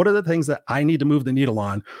 What are the things that I need to move the needle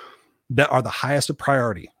on that are the highest of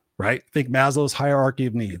priority, right? Think Maslow's hierarchy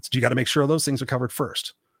of needs. You got to make sure those things are covered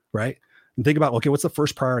first, right? And think about, okay, what's the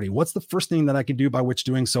first priority? What's the first thing that I can do by which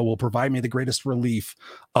doing so will provide me the greatest relief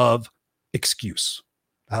of excuse?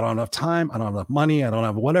 I don't have enough time. I don't have enough money. I don't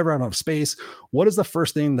have whatever. I don't have space. What is the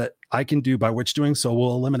first thing that I can do by which doing so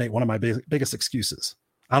will eliminate one of my biggest excuses?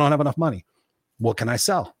 I don't have enough money. What can I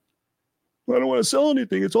sell? I don't want to sell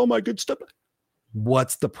anything. It's all my good stuff.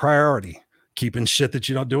 What's the priority? Keeping shit that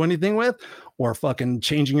you don't do anything with, or fucking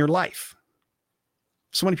changing your life?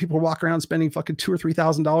 So many people walk around spending fucking $2,000 or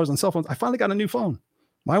 $3,000 on cell phones. I finally got a new phone.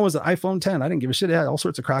 Mine was an iPhone 10. I didn't give a shit. It had all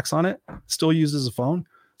sorts of cracks on it. Still used as a phone.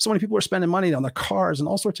 So many people are spending money on their cars and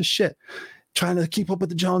all sorts of shit, trying to keep up with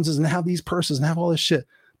the Joneses and have these purses and have all this shit.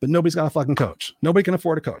 But nobody's got a fucking coach. Nobody can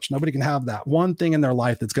afford a coach. Nobody can have that one thing in their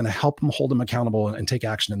life that's going to help them hold them accountable and take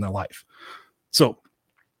action in their life. So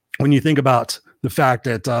when you think about the fact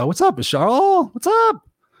that, what's up, Ishar? What's up?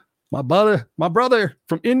 My brother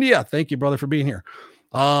from India. Thank you, brother, for being here.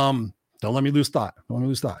 Don't let me lose thought.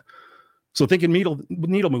 So thinking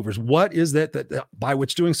needle movers, what is that by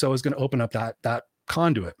which doing so is going to open up that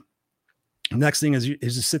conduit? Next thing is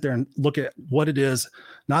to sit there and look at what it is,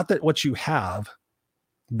 not that what you have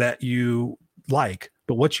that you like,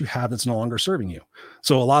 but what you have that's no longer serving you.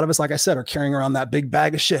 So a lot of us, like I said, are carrying around that big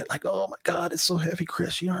bag of shit. Like, oh my God, it's so heavy,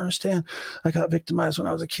 Chris. You don't understand. I got victimized when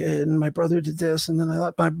I was a kid and my brother did this. And then I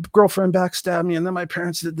let my girlfriend backstab me. And then my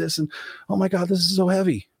parents did this. And oh my God, this is so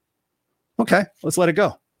heavy. Okay, let's let it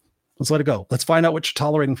go. Let's find out what you're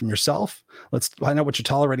tolerating from yourself. Let's find out what you're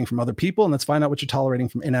tolerating from other people. And let's find out what you're tolerating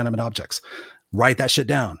from inanimate objects. Write that shit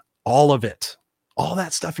down. All of it. All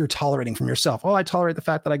that stuff you're tolerating from yourself. Oh, I tolerate the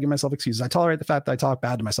fact that I give myself excuses. I tolerate the fact that I talk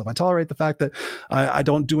bad to myself. I tolerate the fact that I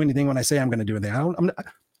don't do anything when I say I'm going to do anything.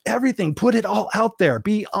 Everything, put it all out there.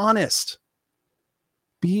 Be honest.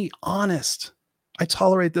 I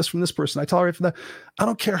tolerate this from this person. I tolerate from that. I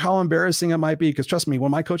don't care how embarrassing it might be, because trust me,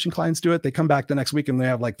 when my coaching clients do it, they come back the next week and they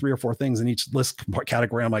have like 3 or 4 things in each list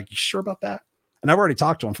category. I'm like, you sure about that? And I've already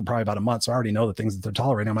talked to them for probably about a month, so I already know the things that they're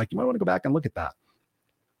tolerating. I'm like, you might want to go back and look at that.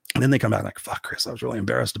 And then they come back like, fuck, Chris, I was really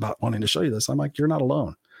embarrassed about wanting to show you this. I'm like, you're not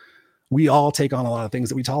alone. We all take on a lot of things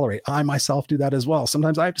that we tolerate. I myself do that as well.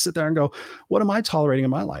 Sometimes I have to sit there and go, what am I tolerating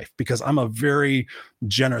in my life? Because I'm a very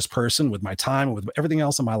generous person with my time and with everything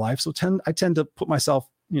else in my life. So I tend to put myself,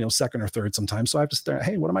 second or third sometimes. So I have to sit there,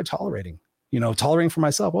 hey, what am I tolerating? Tolerating for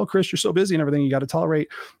myself. Well, Chris, you're so busy and everything. You got to tolerate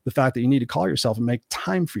the fact that you need to call yourself and make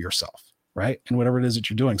time for yourself, right? And whatever it is that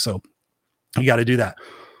you're doing. So you got to do that.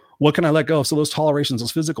 What can I let go of? So those tolerations,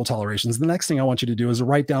 those physical tolerations, the next thing I want you to do is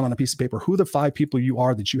write down on a piece of paper who the 5 people you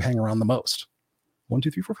are that you hang around the most. 1,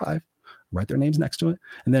 2, 3, 4, 5. Write their names next to it.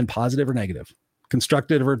 And then positive or negative.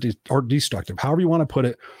 constructive or destructive, however you want to put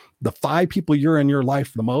it. The 5 people you're in your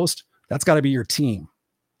life the most, that's got to be your team,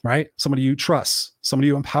 right? Somebody you trust, somebody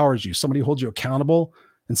who empowers you, somebody who holds you accountable,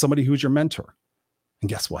 and somebody who's your mentor. And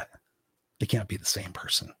guess what? They can't be the same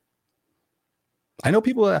person. I know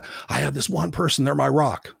people that I have this one person, they're my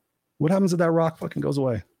rock. What happens if that rock fucking goes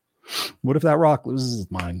away? What if that rock loses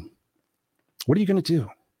its mind? What are you going to do?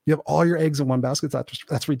 You have all your eggs in one basket.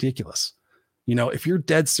 That's ridiculous. You know, if you're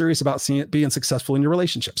dead serious about being successful in your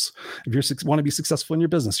relationships, if you want to be successful in your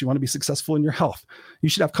business, you want to be successful in your health, you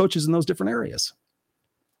should have coaches in those different areas.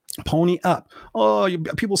 Pony up. Oh,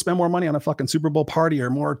 people spend more money on a fucking Super Bowl party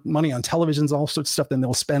or more money on televisions, all sorts of stuff than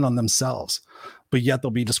they'll spend on themselves. But yet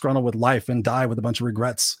they'll be disgruntled with life and die with a bunch of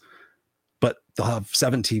regrets. But they'll have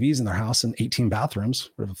 7 TVs in their house and 18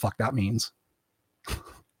 bathrooms, whatever the fuck that means.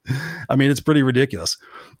 I mean, it's pretty ridiculous.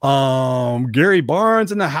 Gary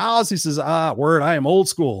Barnes in the house. He says, word, I am old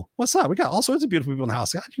school. What's up? We got all sorts of beautiful people in the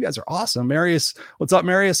house. God, you guys are awesome. Marius, what's up,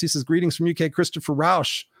 Marius? He says, greetings from UK, Christopher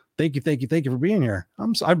Rausch. Thank you for being here.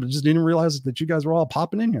 I just didn't realize that you guys were all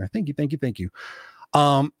popping in here. Thank you.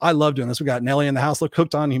 I love doing this. We got Nelly in the house. Look,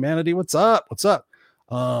 hooked on humanity. What's up?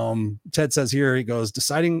 Ted says here, he goes,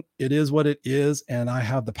 deciding it is what it is, and I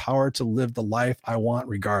have the power to live the life I want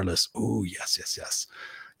regardless. Oh, yes.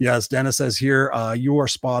 Yes, Dennis says here, you are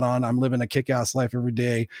spot on. I'm living a kick-ass life every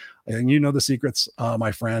day. And you know the secrets,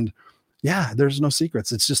 my friend. Yeah, there's no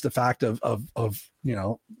secrets. It's just the fact of you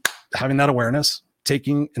know, having that awareness,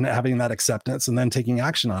 taking and having that acceptance, and then taking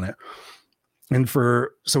action on it. And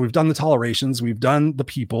so we've done the tolerations, we've done the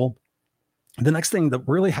people. The next thing that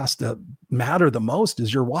really has to matter the most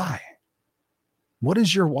is your why. What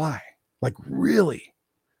is your why? Like, really?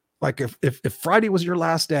 Like if Friday was your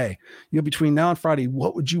last day, you know, between now and Friday,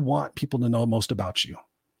 what would you want people to know most about you?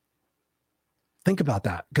 Think about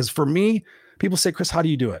that. Because for me, people say, Chris, how do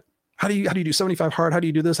you do it? How do you do 75 hard? How do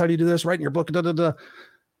you do this? How do you do this? Write in your book. Da, da, da.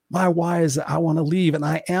 My why is that I want to leave, and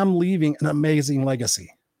I am leaving an amazing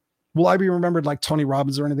legacy. Will I be remembered like Tony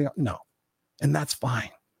Robbins or anything? No. And that's fine.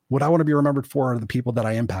 What I want to be remembered for are the people that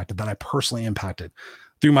I impacted, that I personally impacted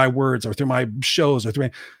through my words or through my shows or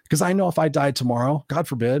because I know if I died tomorrow, God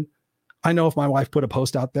forbid, I know if my wife put a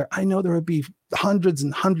post out there, I know there would be hundreds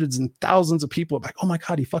and thousands of people like, oh my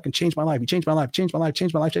God, he fucking changed my life. He changed my life.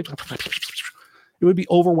 It would be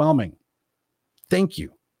overwhelming. Thank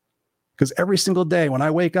you. Because every single day when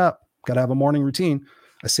I wake up, got to have a morning routine.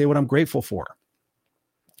 I say what I'm grateful for.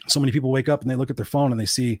 So many people wake up and they look at their phone and they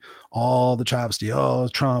see all the travesty. Oh,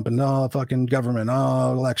 Trump and fucking government.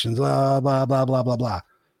 Oh, elections. Blah, blah, blah, blah, blah, blah.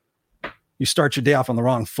 You start your day off on the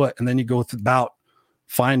wrong foot and then you go about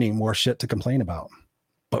finding more shit to complain about.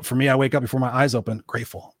 But for me, I wake up before my eyes open,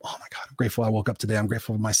 grateful. Oh my God, I'm grateful I woke up today. I'm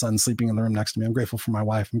grateful for my son sleeping in the room next to me. I'm grateful for my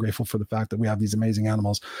wife. I'm grateful for the fact that we have these amazing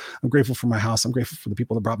animals. I'm grateful for my house. I'm grateful for the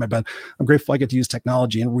people that brought my bed. I'm grateful I get to use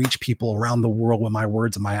technology and reach people around the world with my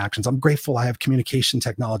words and my actions. I'm grateful I have communication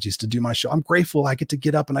technologies to do my show. I'm grateful I get to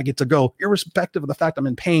get up and I get to go, irrespective of the fact I'm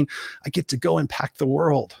in pain, I get to go impact the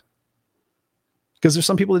world. Because there's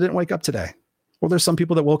some people that didn't wake up today. Or there's some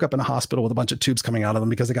people that woke up in a hospital with a bunch of tubes coming out of them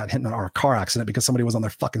because they got hit in a car accident because somebody was on their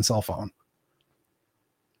fucking cell phone.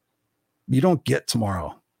 You don't get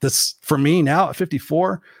tomorrow. This, for me now at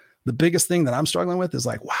 54, the biggest thing that I'm struggling with is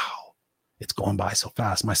like, wow, it's going by so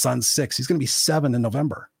fast. My son's 6. He's going to be 7 in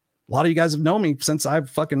November. A lot of you guys have known me since I've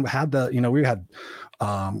fucking had we had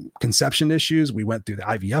conception issues. We went through the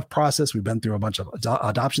IVF process. We've been through a bunch of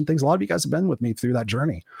adoption things. A lot of you guys have been with me through that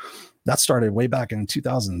journey. That started way back in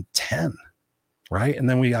 2010. Right. And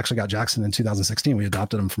then we actually got Jackson in 2016. We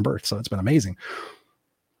adopted him from birth. So it's been amazing.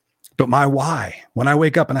 But my why, when I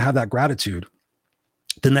wake up and I have that gratitude,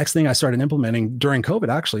 the next thing I started implementing during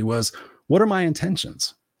COVID actually was, what are my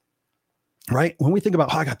intentions? Right. When we think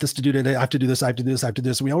about, oh, I got this to do today, I have to do this, I have to do this, I have to do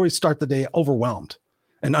this. We always start the day overwhelmed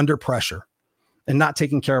and under pressure and not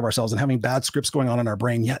taking care of ourselves and having bad scripts going on in our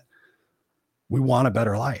brain. Yet we want a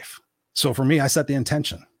better life. So for me, I set the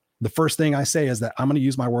intention. The first thing I say is that I'm going to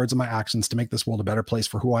use my words and my actions to make this world a better place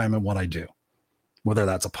for who I am and what I do. Whether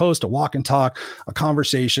that's a post, a walk and talk, a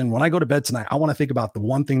conversation. When I go to bed tonight, I want to think about the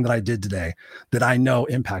one thing that I did today that I know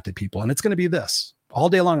impacted people. And it's going to be this. All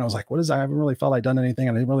day long, I was like, what is that? I haven't really felt I'd done anything.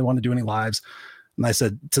 I didn't really want to do any lives. And I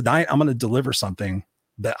said, tonight, I'm going to deliver something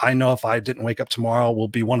that I know if I didn't wake up tomorrow will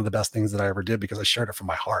be one of the best things that I ever did because I shared it from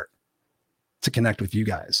my heart to connect with you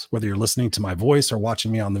guys. Whether you're listening to my voice or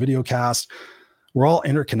watching me on the video cast, we're all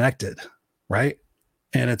interconnected, right?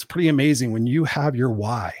 And it's pretty amazing when you have your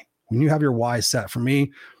why, set. For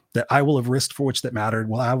me, that I will have risked for which that mattered.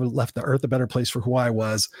 Well, I would have left the earth a better place for who I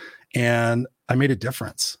was. And I made a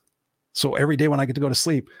difference. So every day when I get to go to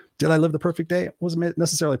sleep, did I live the perfect day? It wasn't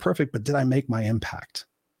necessarily perfect, but did I make my impact?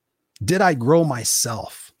 Did I grow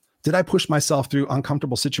myself? Did I push myself through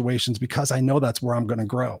uncomfortable situations because I know that's where I'm going to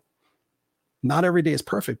grow? Not every day is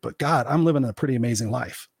perfect, but God, I'm living a pretty amazing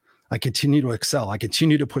life. I continue to excel. I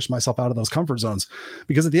continue to push myself out of those comfort zones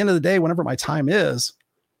because at the end of the day, whenever my time is,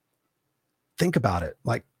 think about it.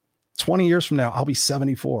 Like 20 years from now, I'll be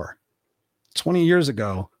 74. 20 years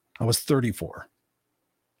ago, I was 34.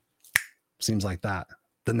 Seems like that.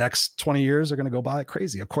 The next 20 years are going to go by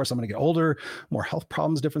crazy. Of course, I'm going to get older, more health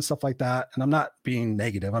problems, different stuff like that. And I'm not being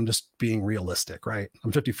negative. I'm just being realistic, right?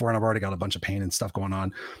 I'm 54 and I've already got a bunch of pain and stuff going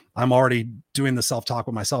on. I'm already doing the self-talk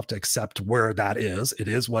with myself to accept where that is. It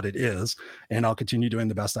is what it is. And I'll continue doing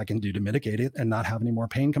the best I can do to mitigate it and not have any more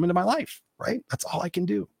pain come into my life, right? That's all I can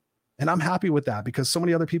do. And I'm happy with that because so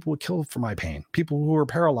many other people would kill for my pain. People who were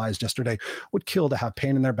paralyzed yesterday would kill to have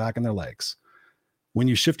pain in their back and their legs. When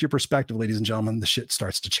you shift your perspective, ladies and gentlemen, the shit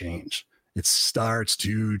starts to change. It starts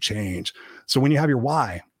to change. So when you have your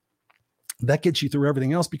why, that gets you through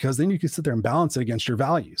everything else because then you can sit there and balance it against your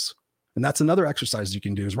values. And that's another exercise you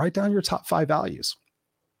can do is write down your top 5 values.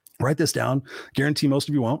 Write this down. Guarantee most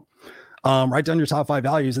of you won't. Write down your top 5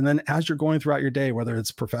 values. And then as you're going throughout your day, whether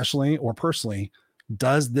it's professionally or personally,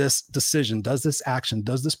 does this decision, does this action,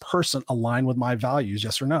 does this person align with my values?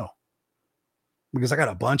 Yes or no? Because I got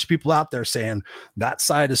a bunch of people out there saying that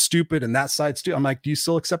side is stupid and that side's stupid. I'm like, do you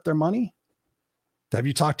still accept their money? Have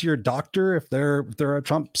you talked to your doctor if they're a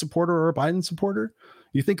Trump supporter or a Biden supporter?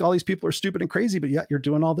 You think all these people are stupid and crazy, but yet you're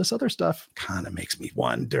doing all this other stuff. Kind of makes me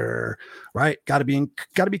wonder, right? Got to be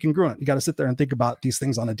congruent. You got to sit there and think about these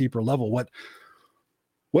things on a deeper level.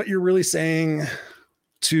 What you're really saying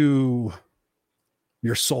to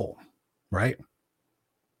your soul, right?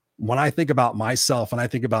 When I think about myself and I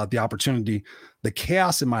think about the opportunity, the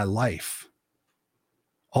chaos in my life,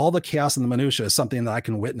 all the chaos in the minutia is something that I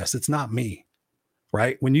can witness. It's not me,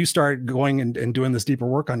 right? When you start going and doing this deeper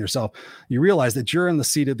work on yourself, you realize that you're in the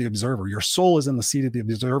seat of the observer. Your soul is in the seat of the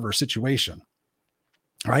observer situation,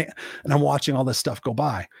 right? And I'm watching all this stuff go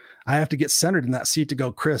by. I have to get centered in that seat to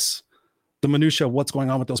go, Chris, the minutia of what's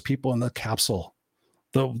going on with those people in the capsule,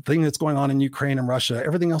 the thing that's going on in Ukraine and Russia,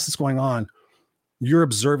 everything else that's going on. You're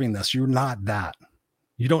observing this. You're not that.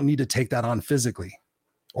 You don't need to take that on physically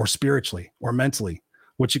or spiritually or mentally.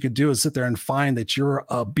 What you could do is sit there and find that you're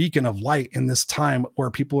a beacon of light in this time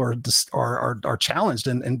where people are challenged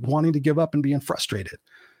and wanting to give up and being frustrated.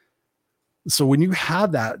 So when you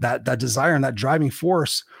have that desire and that driving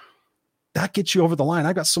force, that gets you over the line.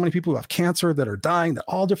 I've got so many people who have cancer that are dying, that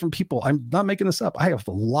all different people. I'm not making this up. I have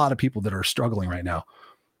a lot of people that are struggling right now.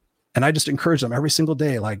 And I just encourage them every single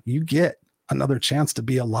day. Like, you get another chance to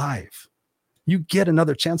be alive. You get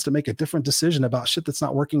another chance to make a different decision about shit that's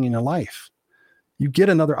not working in your life. You get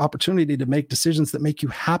another opportunity to make decisions that make you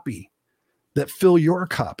happy, that fill your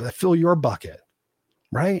cup, that fill your bucket,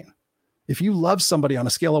 right? If you love somebody on a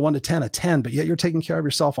scale of 1 to 10, a 10, but yet you're taking care of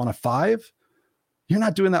yourself on a 5, you're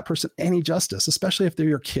not doing that person any justice, especially if they're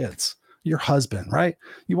your kids, your husband, right?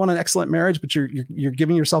 You want an excellent marriage, but you're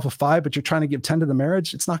giving yourself a 5, but you're trying to give 10 to the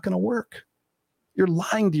marriage. It's not going to work. You're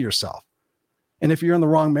lying to yourself. And if you're in the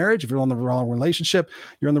wrong marriage, if you're in the wrong relationship,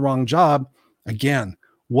 you're in the wrong job, again,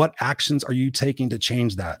 what actions are you taking to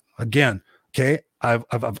change that? Again, okay,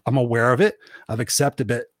 I'm aware of it. I've accepted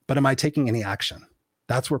it, but am I taking any action?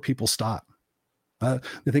 That's where people stop.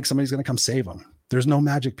 They think somebody's going to come save them. There's no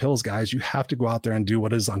magic pills, guys. You have to go out there and do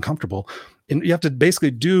what is uncomfortable. And you have to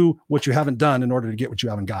basically do what you haven't done in order to get what you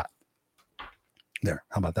haven't got. There,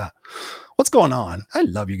 how about that? What's going on? I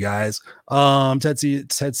love you guys.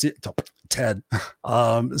 Ted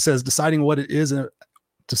says deciding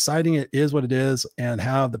it is what it is and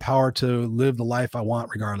have the power to live the life I want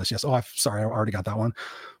regardless. Yes. Oh, sorry. I already got that one.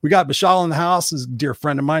 We got Bashal in the house. This is a dear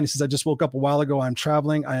friend of mine. He says, I just woke up a while ago. I'm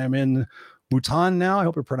traveling. I am in Bhutan now. I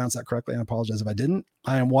hope I pronounced that correctly. I apologize if I didn't.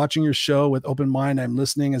 I am watching your show with open mind. I'm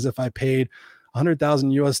listening as if I paid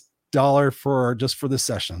 $100,000 for this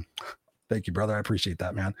session. Thank you, brother. I appreciate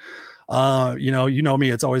that, man. You know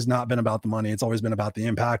me. It's always not been about the money. It's always been about the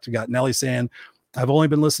impact. We got Nelly saying, I've only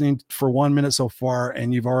been listening for 1 minute so far,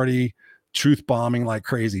 and you've already truth bombing like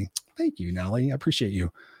crazy. Thank you, Nelly. I appreciate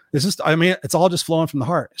you. It's just, it's all just flowing from the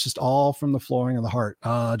heart. It's just all from the flowing of the heart.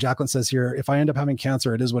 Jacqueline says here, if I end up having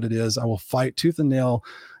cancer, it is what it is. I will fight tooth and nail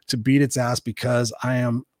to beat its ass because I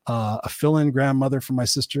am a fill-in grandmother for my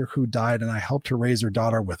sister who died, and I helped her raise her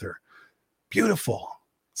daughter with her. Beautiful.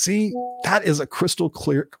 See, that is a crystal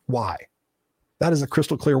clear why. That is a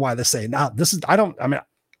crystal clear why. They say, now this is, I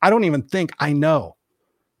don't even think I know.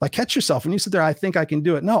 Like, catch yourself when you sit there. I think I can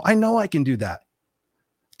do it. No, I know I can do that.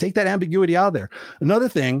 Take that ambiguity out of there. Another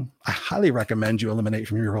thing I highly recommend you eliminate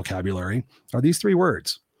from your vocabulary are these 3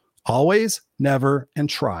 words: always, never, and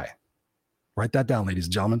try. Write that down, ladies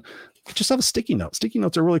and gentlemen. Just have a sticky note. Sticky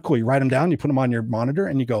notes are really cool. You write them down, you put them on your monitor,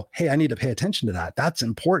 and you go, hey, I need to pay attention to that. That's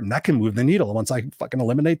important. That can move the needle. Once I fucking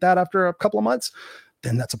eliminate that after a couple of months,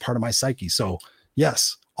 then that's a part of my psyche. So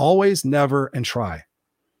yes, always, never, and try.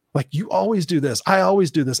 Like, you always do this. I always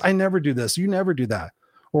do this. I never do this. You never do that.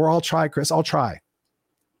 Or I'll try, Chris. I'll try.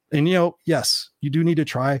 And, yes, you do need to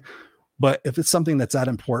try. But if it's something that's that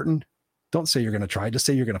important, don't say you're going to try. Just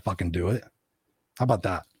say you're going to fucking do it. How about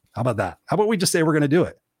that? How about we just say we're going to do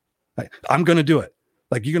it? Like, I'm going to do it.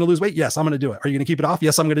 Like, you're going to lose weight? Yes, I'm going to do it. Are you going to keep it off?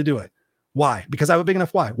 Yes, I'm going to do it. Why? Because I have a big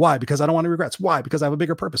enough why. Why? Because I don't want any regrets. Why? Because I have a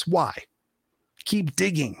bigger purpose. Why? Keep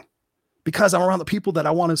digging. Because I'm around the people that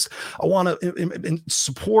I want to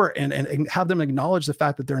support and have them acknowledge the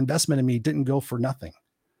fact that their investment in me didn't go for nothing.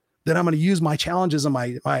 Then I'm going to use my challenges and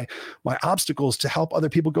my obstacles to help other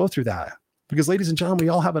people go through that. Because, ladies and gentlemen, we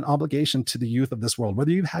all have an obligation to the youth of this world,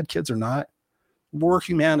 whether you've had kids or not. We're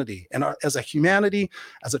humanity. And as a humanity,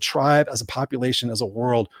 as a tribe, as a population, as a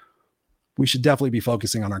world, we should definitely be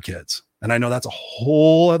focusing on our kids. And I know that's a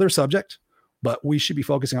whole other subject, but we should be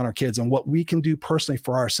focusing on our kids and what we can do personally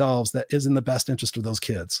for ourselves that is in the best interest of those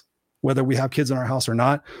kids. Whether we have kids in our house or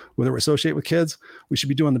not, whether we associate with kids, we should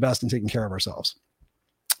be doing the best and taking care of ourselves.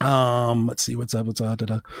 Let's see what's up.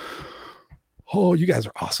 Oh, you guys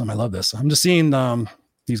are awesome. I love this. I'm just seeing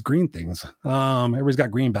these green things. Everybody's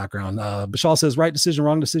got green background. Bashal says, right decision,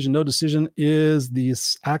 wrong decision, no decision. Is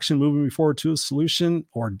this action moving me forward to a solution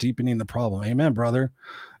or deepening the problem? Amen, brother.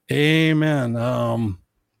 Amen.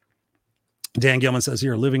 Dan Gilman says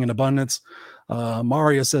here, living in abundance.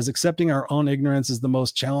 Mario says, accepting our own ignorance is the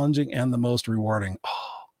most challenging and the most rewarding.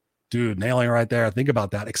 Oh, dude, nailing right there. Think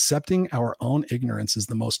about that. Accepting our own ignorance is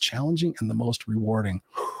the most challenging and the most rewarding.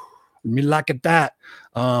 Me look at that.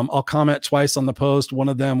 I'll comment twice on the post. One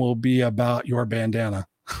of them will be about your bandana.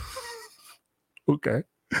 Okay.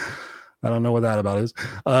 I don't know what that about is.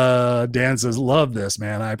 Dan says, love this,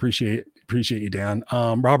 man. I appreciate you, Dan.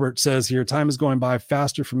 Robert says here, time is going by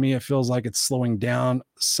faster for me. It feels like it's slowing down,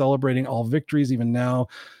 celebrating all victories. Even now,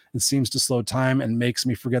 it seems to slow time and makes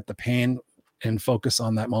me forget the pain and focus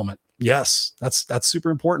on that moment. Yes, that's super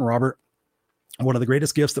important, Robert. One of the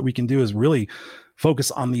greatest gifts that we can do is really focus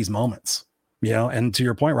on these moments, and to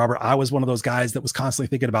your point, Robert, I was one of those guys that was constantly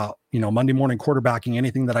thinking about, Monday morning quarterbacking,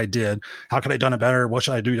 anything that I did, how could I have done it better? What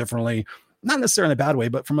should I do differently? Not necessarily in a bad way,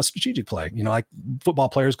 but from a strategic play, like football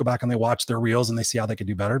players go back and they watch their reels and they see how they could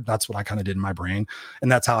do better. That's what I kind of did in my brain.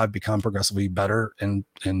 And that's how I've become progressively better and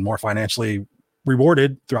more financially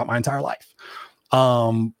rewarded throughout my entire life.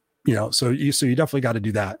 So you definitely got to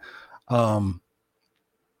do that.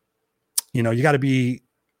 You got to be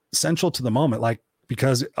central to the moment,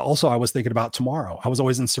 because also I was thinking about tomorrow. I was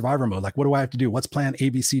always in survivor mode. Like, what do I have to do? What's plan A,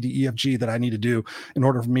 B, C, D, E, F, G that I need to do in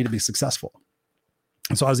order for me to be successful?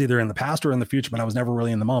 And so I was either in the past or in the future, but I was never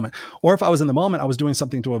really in the moment. Or if I was in the moment, I was doing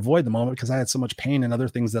something to avoid the moment because I had so much pain and other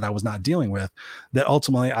things that I was not dealing with that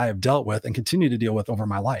ultimately I have dealt with and continue to deal with over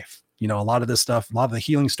my life. A lot of this stuff, a lot of the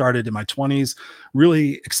healing started in my 20s,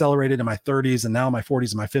 really accelerated in my 30s, and now in my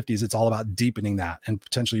 40s and my 50s, it's all about deepening that and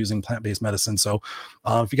potentially using plant-based medicine. So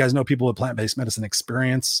if you guys know people with plant-based medicine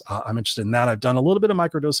experience, I'm interested in that. I've done a little bit of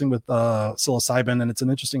microdosing with psilocybin, and it's an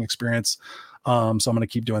interesting experience. So I'm going to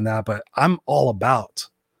keep doing that, but I'm all about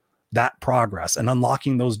that progress and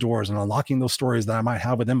unlocking those doors and unlocking those stories that I might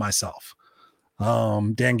have within myself.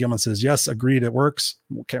 Dan Gilman says, yes, agreed. It works.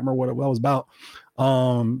 Can't remember what it was about.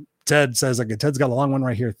 Ted says, Ted's got a long one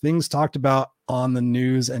right here. Things talked about on the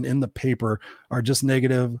news and in the paper are just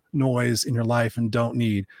negative noise in your life and don't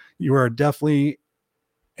need. You are definitely,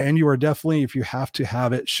 if you have to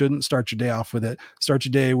have it, shouldn't start your day off with it. Start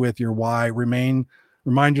your day with your why.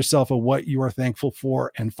 Remind yourself of what you are thankful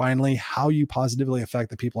for. And finally, how you positively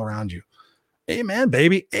affect the people around you. Amen,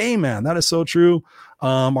 baby. Amen. That is so true.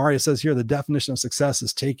 Maria says here, the definition of success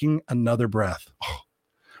is taking another breath.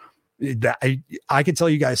 That I could tell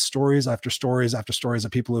you guys stories after stories after stories of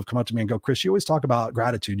people who have come up to me and go, Chris, you always talk about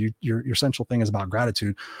gratitude. Your central thing is about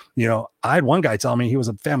gratitude. I had one guy tell me, he was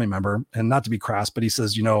a family member, and not to be crass, but he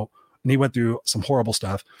says, and he went through some horrible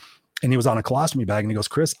stuff and he was on a colostomy bag, and he goes,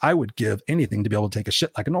 Chris, I would give anything to be able to take a shit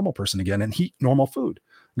like a normal person again and eat normal food.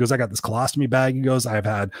 He goes, I got this colostomy bag. He goes, I've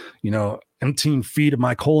had, 18 feet of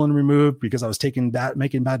my colon removed because I was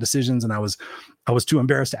making bad decisions. And I was too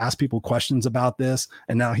embarrassed to ask people questions about this.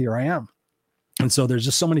 And now here I am. And so there's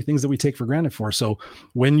just so many things that we take for granted for. So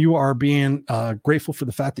when you are being grateful for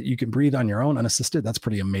the fact that you can breathe on your own unassisted, that's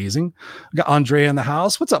pretty amazing. We got Andrea in the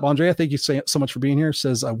house. What's up, Andrea? Thank you so much for being here.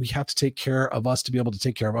 Says we have to take care of us to be able to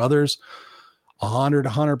take care of others.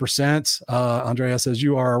 100%. Andrea says,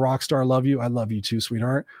 you are a rock star. Love you. I love you too,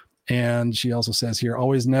 sweetheart. And she also says here,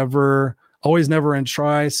 always, never, and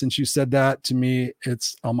try. Since you said that to me,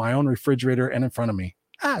 it's on my own refrigerator and in front of me.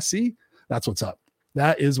 See, that's what's up.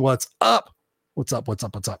 That is what's up. What's up?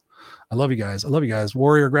 I love you guys.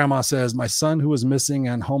 Warrior Grandma says, my son who was missing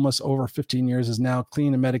and homeless over 15 years is now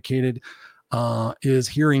clean and medicated, is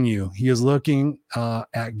hearing you. He is looking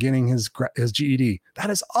at getting his GED. That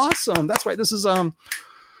is awesome. That's right. This is, I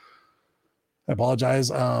apologize.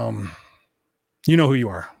 You know who you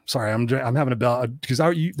are. Sorry. I'm having a bell because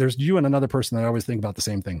there's you and another person that I always think about the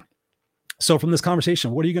same thing. So from this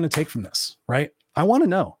conversation, what are you going to take from this? Right? I want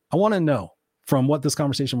to know from what this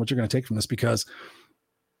conversation, what you're going to take from this, because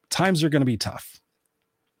times are going to be tough.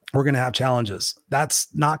 We're going to have challenges. That's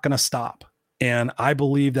not going to stop. And I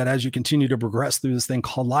believe that as you continue to progress through this thing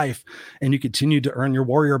called life, and you continue to earn your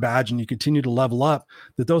warrior badge and you continue to level up,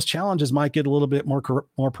 that those challenges might get a little bit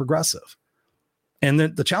more progressive. And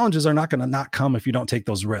then the challenges are not going to not come if you don't take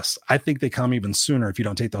those risks. I think they come even sooner if you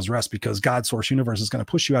don't take those risks, because God, source, universe is going to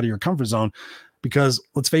push you out of your comfort zone. Because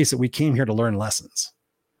let's face it, we came here to learn lessons.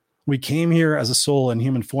 We came here as a soul in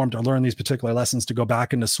human form to learn these particular lessons, to go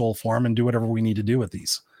back into soul form and do whatever we need to do with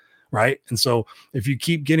these. Right. And so if you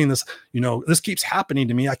keep getting this, this keeps happening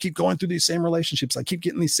to me. I keep going through these same relationships. I keep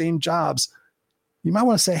getting these same jobs. You might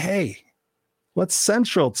want to say, hey, what's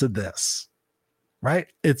central to this? Right.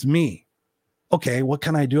 It's me. Okay. What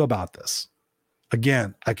can I do about this?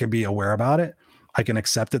 Again, I can be aware about it. I can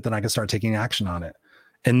accept it. Then I can start taking action on it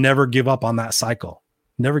and never give up on that cycle.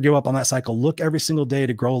 Never give up on that cycle. Look every single day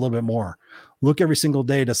to grow a little bit more. Look every single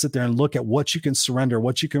day to sit there and look at what you can surrender,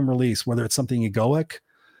 what you can release, whether it's something egoic,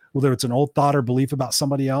 whether it's an old thought or belief about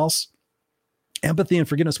somebody else. Empathy and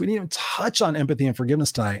forgiveness. We didn't even touch on empathy and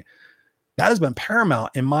forgiveness tonight. That has been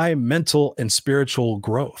paramount in my mental and spiritual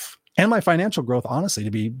growth and my financial growth. Honestly,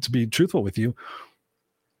 to be truthful with you,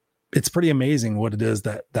 it's pretty amazing what it is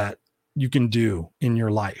that you can do in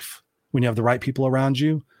your life when you have the right people around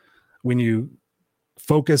you, when you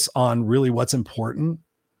focus on really what's important,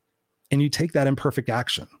 and you take that imperfect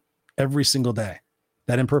action every single day.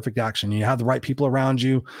 That imperfect action. You have the right people around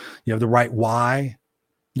you. You have the right why.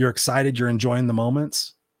 You're excited. You're enjoying the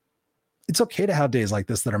moments. It's okay to have days like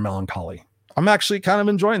this that are melancholy. I'm actually kind of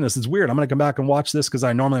enjoying this. It's weird. I'm going to come back and watch this because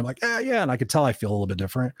I normally am like, yeah. And I could tell I feel a little bit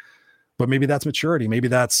different, but maybe that's maturity. Maybe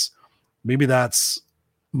that's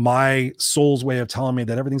my soul's way of telling me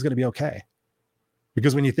that everything's going to be okay.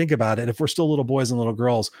 Because when you think about it, if we're still little boys and little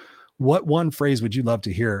girls, what one phrase would you love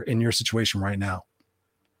to hear in your situation right now?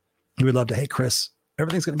 You would love to, hey, Chris,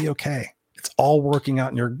 everything's going to be okay. It's all working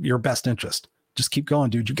out in your best interest. Just keep going,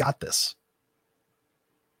 dude. You got this.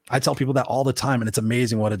 I tell people that all the time, and it's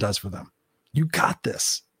amazing what it does for them. You got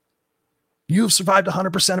this. You've survived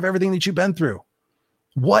 100% of everything that you've been through.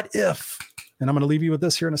 What if, and I'm going to leave you with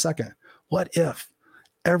this here in a second. What if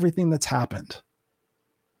everything that's happened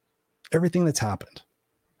and everything that's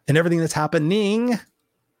happening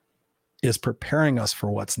is preparing us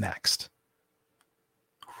for what's next?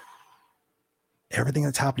 Everything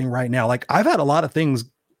that's happening right now. Like, I've had a lot of things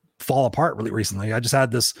fall apart really recently. I just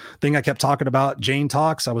had this thing I kept talking about, Jane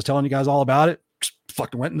Talks. I was telling you guys all about it. Just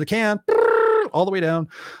fucking went in the can all the way down.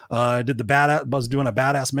 I was doing a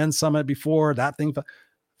badass men's summit before that thing.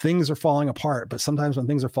 Things are falling apart, but sometimes when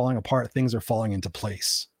things are falling apart, things are falling into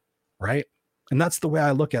place. Right. And that's the way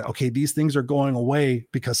I look at it. Okay, these things are going away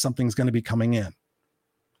because something's going to be coming in.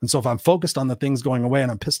 And so if I'm focused on the things going away and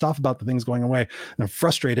I'm pissed off about the things going away and I'm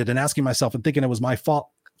frustrated and asking myself and thinking it was my fault,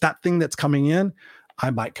 that thing that's coming in, I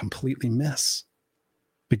might completely miss.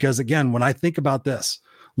 Because again, when I think about this,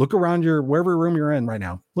 look around wherever room you're in right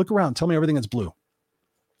now, look around, tell me everything that's blue.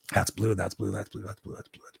 That's blue. That's blue. That's blue. That's blue. That's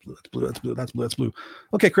blue. That's blue. That's blue. That's blue. That's blue. That's blue.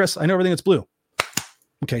 Okay, Chris, I know everything that's blue.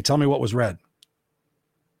 Okay. Tell me what was red.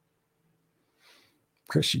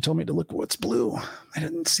 Chris, you told me to look at what's blue. I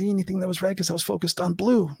didn't see anything that was red because I was focused on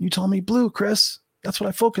blue. You told me blue, Chris. That's what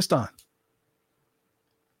I focused on.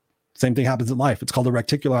 Same thing happens in life. It's called the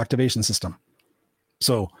reticular activation system.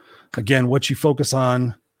 So again, what you focus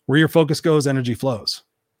on, where your focus goes, energy flows.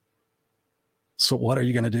 So what are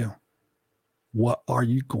you going to do? What are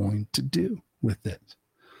you going to do with it?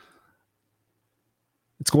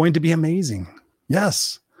 It's going to be amazing.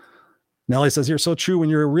 Yes. Nellie says here, so true. When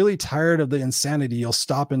you're really tired of the insanity, you'll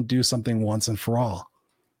stop and do something once and for all.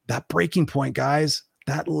 That breaking point, guys,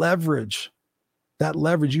 that leverage that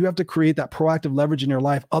leverage. You have to create that proactive leverage in your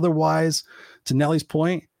life. Otherwise, to Nellie's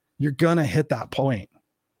point, you're going to hit that point.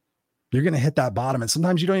 You're going to hit that bottom. And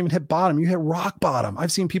sometimes you don't even hit bottom. You hit rock bottom.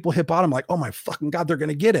 I've seen people hit bottom like, oh my fucking God, they're going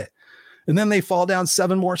to get it. And then they fall down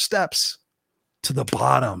 7 more steps to the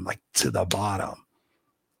bottom, like to the bottom.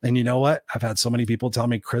 And you know what? I've had so many people tell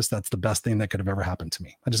me, Chris, that's the best thing that could have ever happened to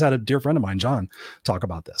me. I just had a dear friend of mine, John, talk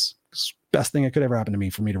about this. It's the best thing that could ever happen to me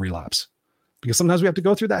for me to relapse. Because sometimes we have to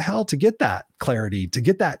go through that hell to get that clarity, to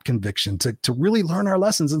get that conviction, to really learn our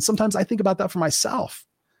lessons. And sometimes I think about that for myself.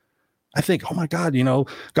 I think, oh my God, you know,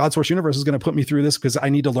 God's Source Universe is going to put me through this because I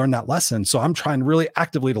need to learn that lesson. So I'm trying really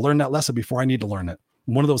actively to learn that lesson before I need to learn it.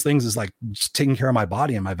 One of those things is like just taking care of my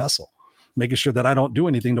body and my vessel, making sure that I don't do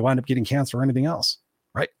anything to wind up getting cancer or anything else,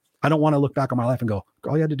 right? I don't want to look back on my life and go,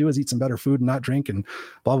 all you had to do is eat some better food and not drink and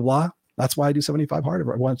blah, blah, blah. That's why I do 75 hard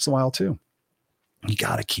every once in a while too. You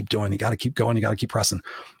got to keep doing, you got to keep going. You got to keep pressing.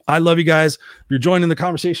 I love you guys. If you're joining the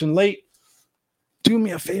conversation late, do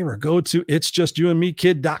me a favor. Go to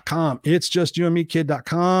itsjustyouandmekid.com.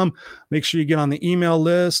 Itsjustyouandmekid.com. Make sure you get on the email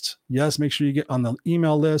list. Yes, make sure you get on the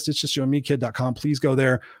email list. Itsjustyouandmekid.com. Please go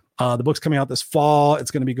there. The book's coming out this fall.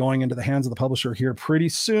 It's going to be going into the hands of the publisher here pretty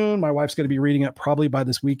soon. My wife's going to be reading it probably by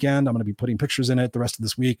this weekend. I'm going to be putting pictures in it the rest of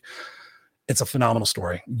this week. It's a phenomenal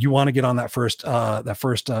story. You want to get on that first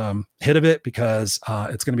hit of it because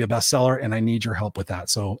it's going to be a bestseller, and I need your help with that.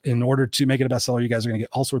 So in order to make it a bestseller, you guys are going to get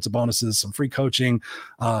all sorts of bonuses, some free coaching,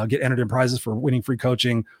 get entered in prizes for winning free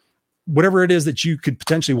coaching, whatever it is that you could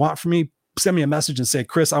potentially want from me. Send me a message and say,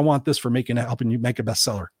 Chris, I want this for helping you make a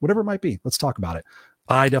bestseller, whatever it might be. Let's talk about it.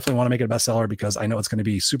 I definitely want to make it a bestseller because I know it's going to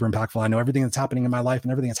be super impactful. I know everything that's happening in my life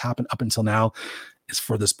and everything that's happened up until now is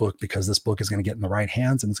for this book, because this book is going to get in the right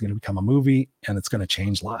hands and it's going to become a movie and it's going to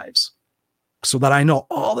change lives, so that I know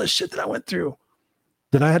all the shit that I went through,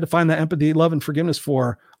 that I had to find that empathy, love, and forgiveness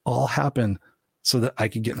for, all happened so that I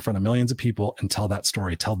could get in front of millions of people and tell that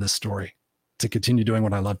story, tell this story, to continue doing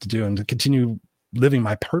what I love to do and to continue living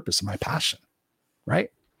my purpose and my passion, right?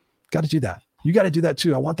 Got to do that. You got to do that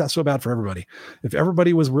too. I want that so bad for everybody. If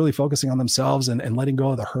everybody was really focusing on themselves and letting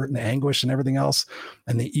go of the hurt and the anguish and everything else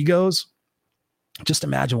and the egos, just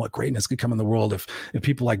imagine what greatness could come in the world if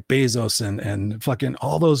people like Bezos and fucking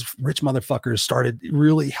all those rich motherfuckers started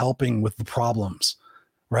really helping with the problems,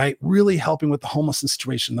 right? Really helping with the homelessness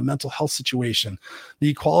situation, the mental health situation, the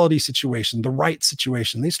equality situation, the right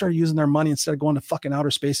situation. They started using their money instead of going to fucking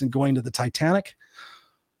outer space and going to the Titanic.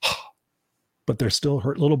 But they're still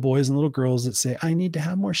hurt little boys and little girls that say, I need to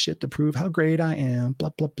have more shit to prove how great I am.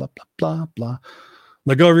 Blah, blah, blah, blah, blah, blah.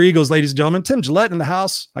 Let go of your egos, ladies and gentlemen. Tim Gillette in the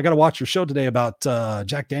house. I got to watch your show today about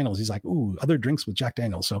Jack Daniels. He's like, ooh, other drinks with Jack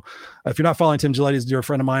Daniels. So if you're not following Tim Gillette, he's a dear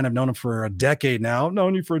friend of mine. I've known him for a decade now.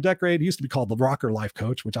 Known you for a decade. He used to be called the Rocker Life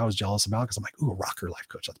Coach, which I was jealous about because I'm like, ooh, a Rocker Life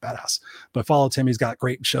Coach. That's badass. But follow Tim. He's got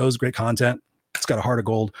great shows, great content. It's got a heart of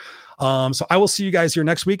gold. So I will see you guys here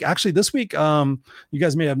next week. Actually, this week, you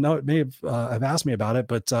guys may have asked me about it,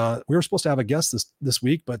 but we were supposed to have a guest this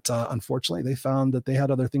week, but unfortunately, they found that they had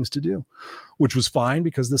other things to do, which was fine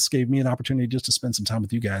because this gave me an opportunity just to spend some time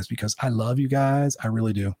with you guys because I love you guys. I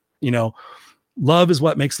really do. You know, love is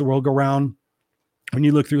what makes the world go round. When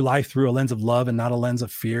you look through life through a lens of love and not a lens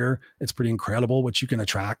of fear, it's pretty incredible what you can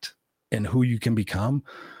attract and who you can become.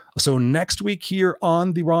 So next week here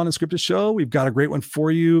on the Raw and Unscripted show, we've got a great one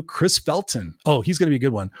for you. Chris Felton. Oh, he's going to be a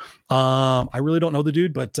good one. I really don't know the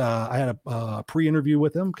dude, but I had a pre-interview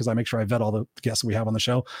with him because I make sure I vet all the guests that we have on the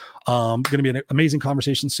show. Going to be an amazing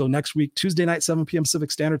conversation. So next week, Tuesday night, 7 p.m.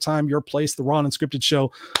 Pacific Standard Time, your place, the Raw and Unscripted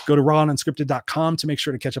show. Go to rawandunscripted.com to make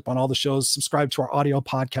sure to catch up on all the shows. Subscribe to our audio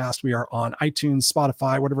podcast. We are on iTunes,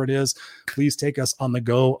 Spotify, whatever it is. Please take us on the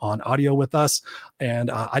go on audio with us.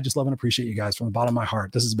 And I just love and appreciate you guys from the bottom of my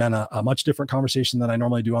heart. This has been a much different conversation than I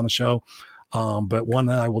normally do on the show. But one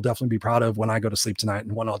that I will definitely be proud of when I go to sleep tonight,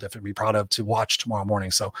 and one I'll definitely be proud of to watch tomorrow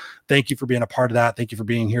morning. So thank you for being a part of that. Thank you for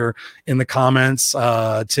being here in the comments,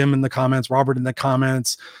 Tim in the comments, Robert in the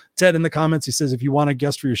comments, Ted in the comments. He says, if you want a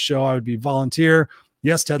guest for your show, I would be volunteer.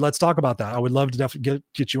 Yes, Ted, let's talk about that. I would love to definitely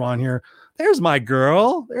get you on here. There's my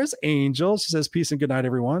girl. There's Angel. She says, peace and good night,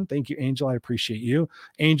 everyone. Thank you, Angel. I appreciate you.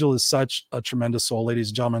 Angel is such a tremendous soul, ladies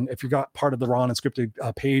and gentlemen. If you got part of the Raw and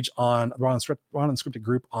Unscripted page on Raw and Unscripted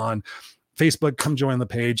group on Facebook, come join the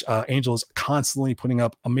page. Angel is constantly putting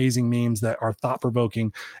up amazing memes that are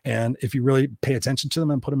thought-provoking. And if you really pay attention to them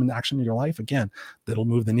and put them in action in your life, again, that'll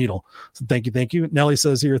move the needle. So thank you. Thank you. Nelly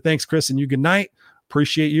says here, thanks, Chris, and you good night.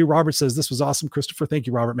 Appreciate you. Robert says, this was awesome, Christopher. Thank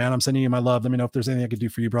you, Robert, man. I'm sending you my love. Let me know if there's anything I could do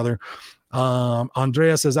for you, brother.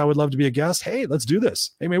 Andrea says, I would love to be a guest. Hey, let's do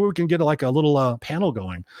this. Hey, maybe we can get a little panel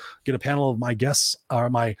going, get a panel of my guests or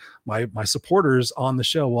my supporters on the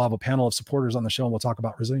show. We'll have a panel of supporters on the show and we'll talk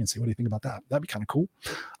about resiliency. What do you think about that? That'd be kind of cool.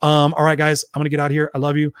 All right, guys, I'm going to get out of here. I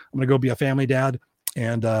love you. I'm going to go be a family dad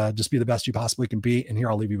and just be the best you possibly can be. And here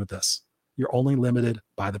I'll leave you with this. You're only limited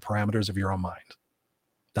by the parameters of your own mind.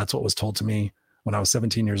 That's what was told to me when I was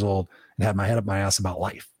 17 years old and had my head up my ass about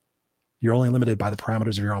life. You're only limited by the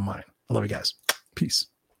parameters of your own mind. I love you guys. Peace.